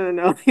 no,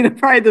 no, no,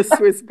 probably the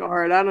Swiss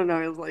guard. I don't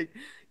know. It was like,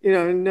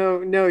 no,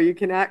 no, you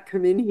cannot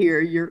come in here.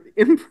 You're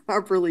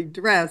improperly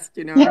dressed.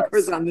 And of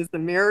course, Yes. I'm this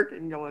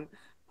American going,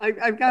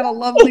 I've got a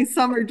lovely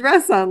summer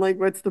dress on. Like,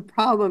 what's the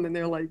problem? And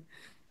they're like,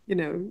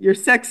 your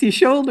sexy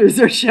shoulders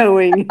are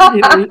showing,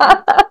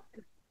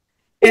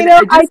 You and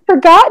know, I I'd just,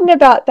 forgotten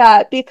about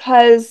that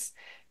because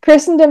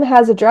Christendom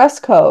has a dress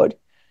code.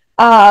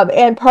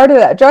 And part of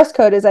that dress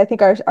code is I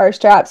think our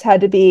straps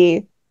had to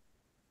be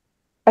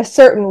a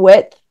certain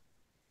width.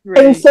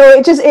 And right. so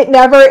it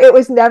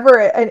was never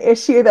an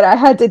issue that I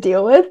had to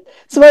deal with.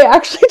 So I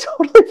actually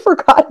totally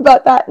forgot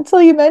about that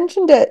until you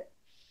mentioned it.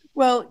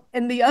 Well,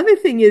 and the other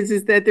thing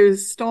is that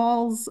there's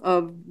stalls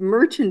of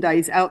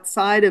merchandise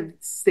outside of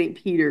St.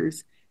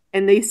 Peter's,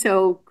 and they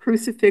sell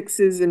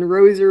crucifixes and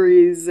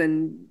rosaries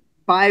and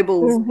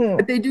Bibles, Hmm.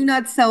 but they do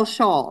not sell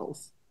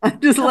shawls. I'm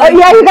just Oh letting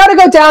yeah, you you know. got to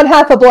go down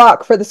half a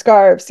block for the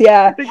scarves.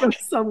 Yeah. To go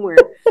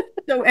somewhere.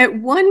 So at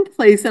one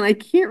place, and I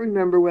can't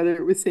remember whether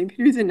it was St.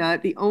 Peter's or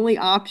not, the only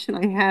option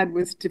I had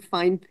was to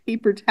find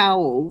paper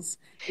towels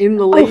in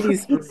the Oh, for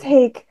ladies' Pete's room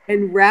sake.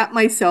 and wrap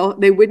myself.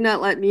 They would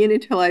not let me in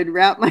until I'd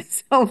wrap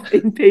myself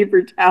in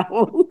paper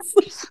towels.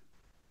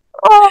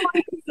 Oh,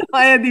 So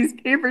I had these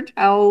paper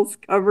towels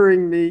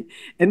covering me,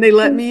 and they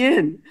let me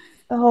in.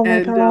 oh my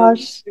And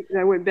gosh.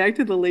 I went back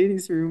to the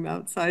ladies' room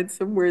outside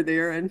somewhere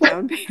there and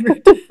found paper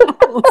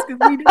towels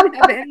because we didn't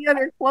have any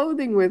other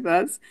clothing with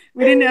us.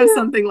 We didn't have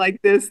something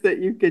like this that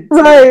you could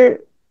sort of. Right.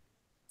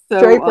 So,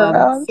 Drape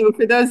around. so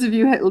for those of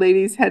you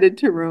ladies headed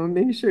to Rome,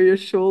 make sure your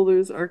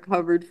shoulders are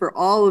covered for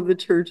all of the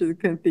churches and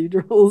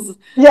cathedrals.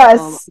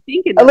 Yes. I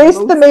think At in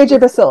least the most of major the,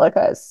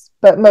 basilicas,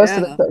 but most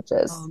of the yeah,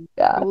 churches.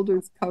 Yeah.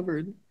 shoulders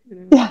covered.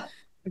 Yeah.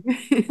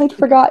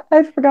 Okay.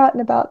 I'd forgotten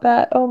about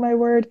that. Oh my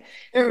word.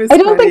 It was I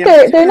don't funny. think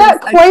I'm they're sure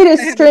not I quite think as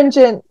I have a.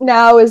 stringent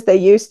now as they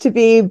used to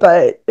be,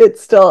 but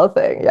it's still a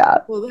thing. Yeah.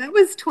 Well, that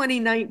was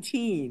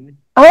 2019.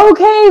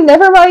 Okay,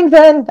 never mind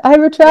then. I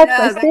retract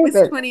my Yeah, that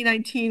was statement.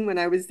 2019 when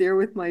I was there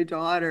with my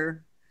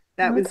daughter.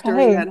 That was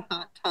during Okay. that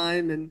hot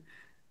time. And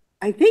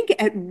I think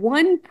at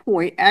one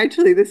point,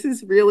 actually, this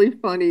is really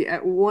funny.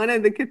 At one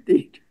of the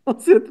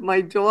cathedrals with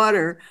my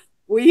daughter,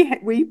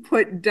 we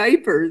put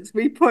diapers,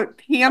 we put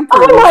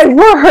Oh my Pampers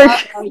word.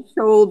 on my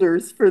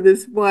shoulders for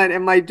this one,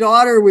 and my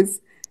daughter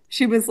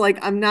she was like,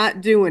 "I'm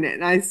not doing it."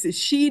 And I said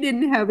she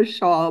didn't have a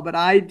shawl, but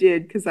I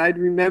did because I'd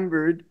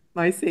remembered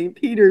my St.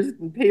 Peter's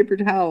and paper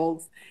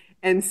towels.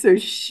 And so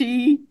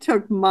she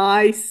took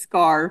my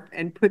scarf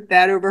and put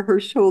that over her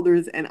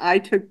shoulders, and I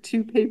took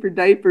two paper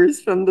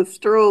diapers from the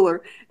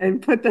stroller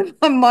and put them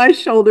on my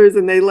shoulders,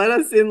 and they let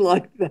us in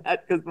like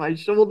that because my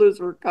shoulders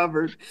were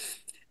covered.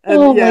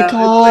 And Oh my yeah,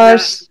 I'd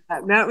forgotten gosh.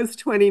 that. And that was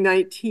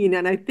 2019,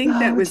 and I think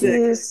that Oh was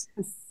at geez.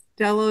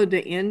 Castello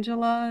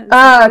d'Angela. Is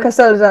that Ah, it?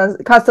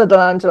 Castel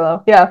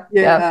d'Angelo. Yeah,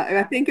 yeah. Yeah, and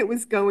I think it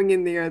was going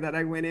in there that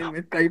I went in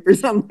with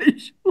diapers on my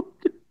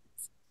shoulder,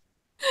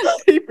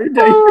 paper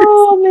diapers.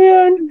 Oh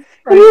man. It's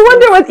And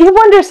priceless. you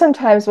wonder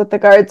sometimes what the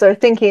guards are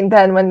thinking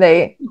then when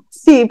they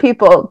see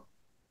people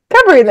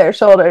covering their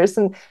shoulders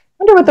and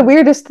wonder what the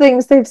weirdest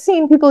things they've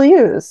seen people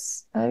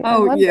use. I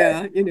Oh wonder.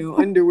 yeah,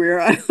 underwear.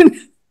 I don't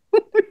know.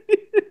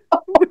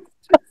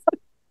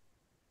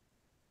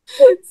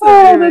 So Oh,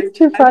 anyway, that's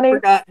too I'd funny.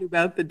 forgotten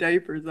about the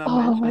diapers on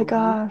my Oh my shoulders.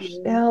 gosh.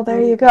 Yeah. Yeah,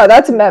 there Oh you go. my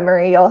That's a God.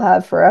 memory you'll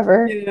have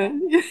forever. Yeah.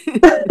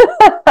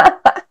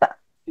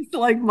 It's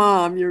like,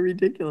 Mom, you're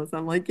ridiculous.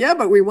 I'm like, yeah,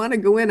 but we want to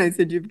go in. I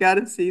said, you've got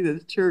to see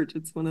this church.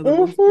 It's one of the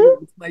most Hmm.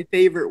 beautiful. It's my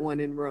favorite one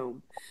in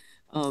Rome,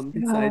 Yeah.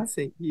 besides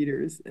St.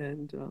 Peter's.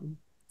 And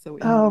so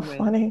in we Oh,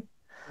 went. funny.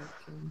 But,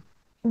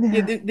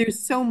 yeah, Yeah. there's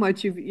so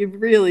much you've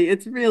really,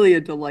 it's really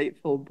a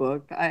delightful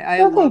book. I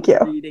Well, thank love you.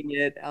 reading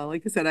it.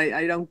 Like I said,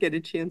 I don't get a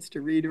chance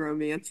to read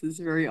romances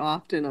very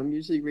often. I'm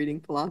usually reading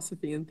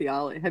philosophy and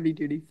theology, heavy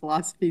duty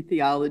philosophy,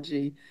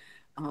 theology,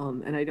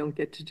 and I don't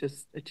get to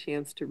just a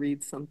chance to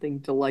read something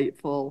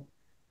delightful.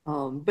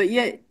 But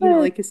yet, Eh,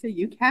 like I said,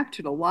 you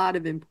captured a lot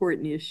of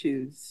important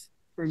issues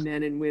for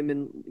men and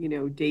women,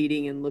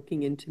 dating and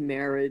looking into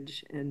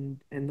marriage and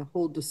the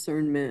whole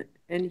discernment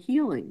and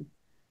healing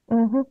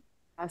mhm.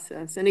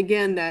 process. And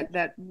again,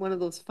 that one of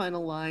those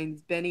final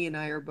lines, Beni and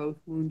I are both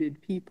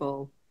wounded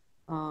people.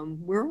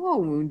 We're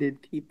all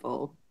wounded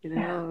people,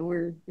 Yeah.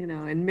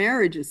 and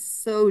marriage is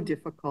so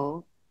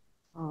difficult.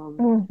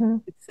 Hmm.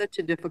 It's such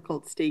a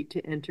difficult state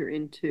to enter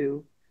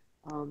into.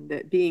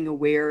 That being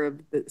aware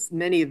of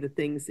many of the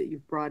things that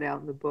you've brought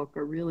out in the book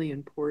are really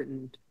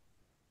important.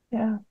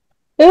 Yeah.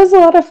 It was a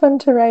lot of fun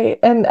to write,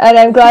 and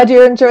I'm glad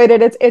you enjoyed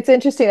it. It's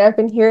interesting. I've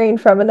been hearing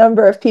from a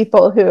number of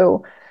people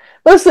who,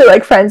 mostly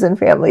like friends and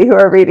family, who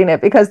are reading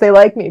it because they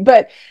like me,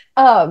 but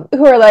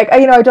who are like,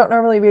 I don't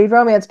normally read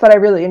romance, but I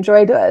really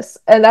enjoyed this,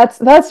 and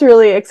that's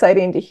really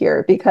exciting to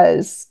hear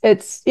because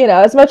it's,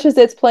 as much as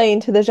it's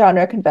playing to the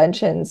genre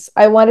conventions,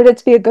 I wanted it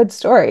to be a good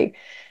story,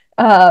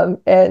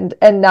 and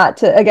not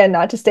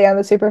to stay on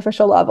the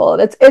superficial level.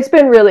 It's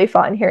been really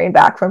fun hearing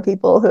back from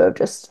people who have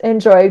just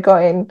enjoyed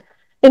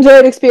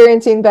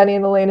experiencing Beni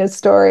and Elena's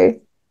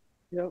story.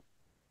 Yep,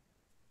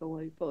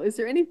 delightful. Is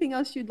there anything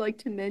else you'd like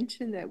to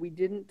mention that we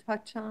didn't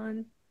touch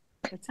on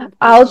that's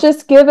I'll important?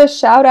 just give a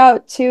shout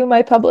out to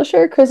my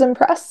publisher, Chrism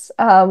Press,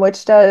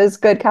 which does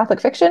good Catholic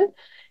fiction.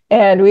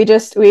 And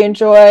we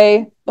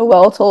enjoy a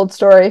well-told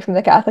story from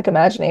the Catholic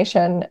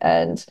imagination.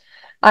 And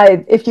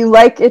if you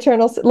like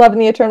Eternal Love in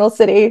the Eternal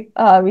City,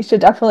 you should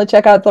definitely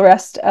check out the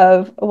rest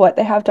of what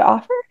they have to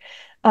offer.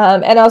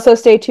 And also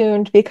stay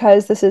tuned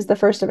because this is the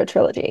first of a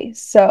trilogy. That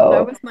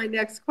So was my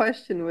next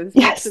question was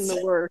what's in yes. the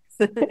works?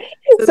 So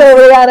this So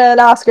is Rihanna and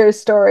Oscar's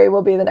story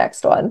will be the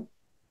next one.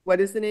 what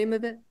is the name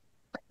of it?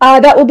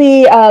 That will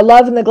be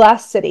Love in the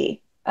Glass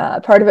City.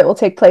 Part of it will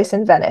take place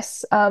in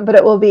Venice, but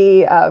it will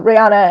be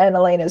Rihanna and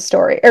Elena's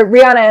story, or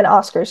Rihanna and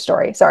Oscar's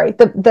story. Sorry,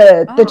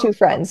 the Oh, two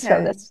friends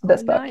from okay. this Oh,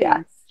 book. Yeah,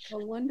 nice. Oh,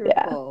 yeah.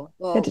 wonderful.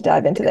 Get to Well,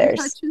 dive into get in touch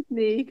theirs with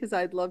me because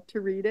I'd love to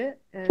read it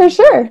for and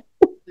sure.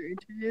 their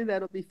interview.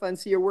 That'll be fun.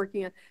 So you're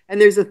working on,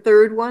 and there's a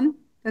third one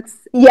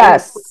that's in the.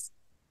 Yes.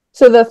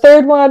 So the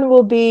third one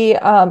will be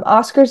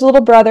Oscar's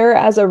little brother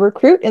as a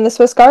recruit in the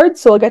Swiss Guards.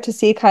 So we'll get to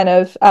see kind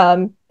of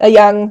a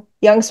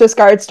young Swiss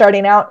Guard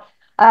starting out,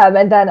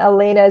 and then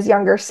Elena's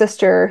younger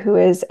sister, who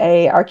is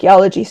a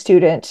archaeology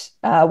student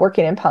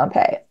working in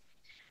Pompeii.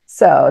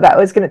 So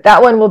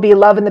that one will be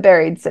Love in the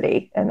Buried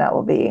City, and that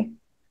will be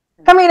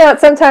coming out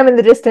sometime in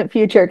the distant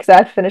future because I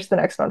have to finish the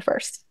next one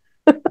first.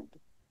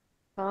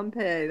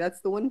 Pompeii.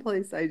 That's the one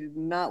place I did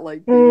not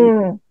like being.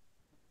 Mm. Didn't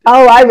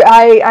Oh, like.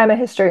 I'm a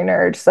history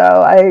nerd, so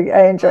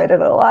I enjoyed Oh,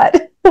 it a lot.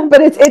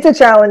 But it's a oh,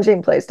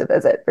 challenging place to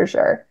visit for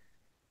sure.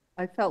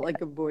 I felt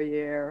like a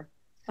voyeur.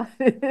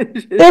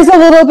 There's Just, a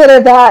little bit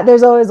of that.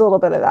 There's always a little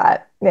bit of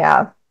that.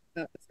 Yeah.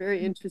 it's very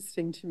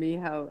interesting to me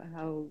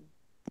how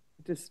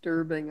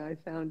disturbing I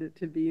found it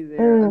to be there.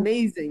 Mm.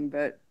 Amazing,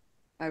 but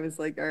I was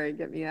like, all right,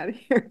 get me out of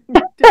here.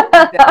 Take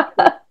me back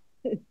to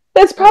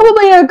It's um,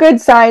 probably a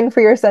good sign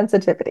for your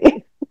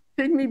sensitivity.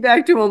 take me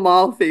back to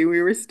Amalfi.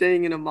 We were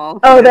staying in Oh,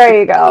 Amalfi at the there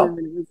you go. time,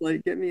 and it was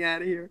like, get me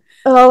out of here.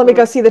 Oh, let me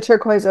go Um, see the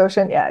turquoise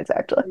ocean. Yeah,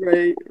 exactly.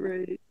 right,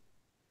 right.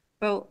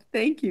 Well,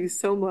 thank you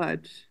so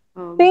much.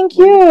 Thank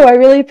you. Wonderful. I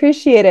really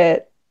appreciate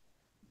it.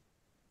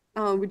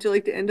 Would you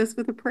like to end us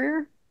with a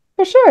prayer?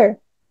 For sure.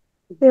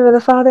 In the name of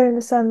the Father and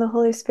the Son and the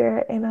Holy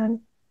Spirit.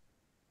 Amen.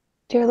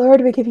 Dear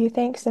Lord, we give you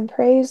thanks and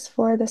praise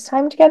for this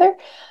time together,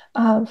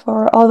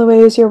 for all the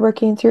ways you're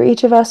working through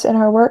each of us in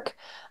our work,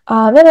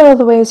 and all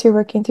the ways you're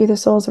working through the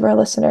souls of our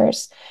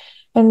listeners.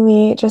 And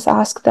we just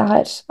ask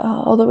that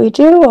all that we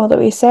do, all that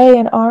we say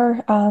and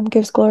are,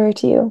 gives glory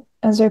to you.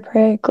 As we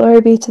pray,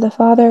 glory be to the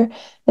Father,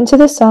 and to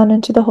the Son,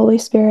 and to the Holy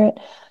Spirit,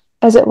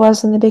 as it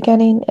was in the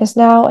beginning, is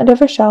now, and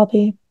ever shall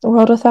be, a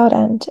world without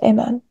end.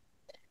 Amen.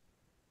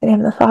 In the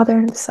name of the Father,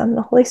 and the Son, and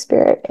the Holy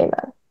Spirit.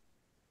 Amen.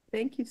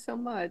 Thank you so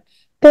much.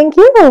 Thank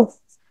you.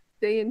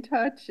 Stay in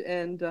touch,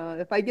 and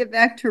if I get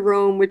back to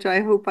Rome, which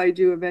I hope I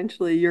do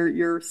eventually,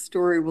 your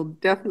story will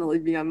definitely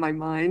be on my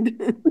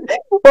mind.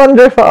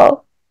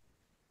 Wonderful.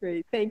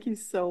 Great. Thank you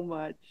so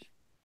much.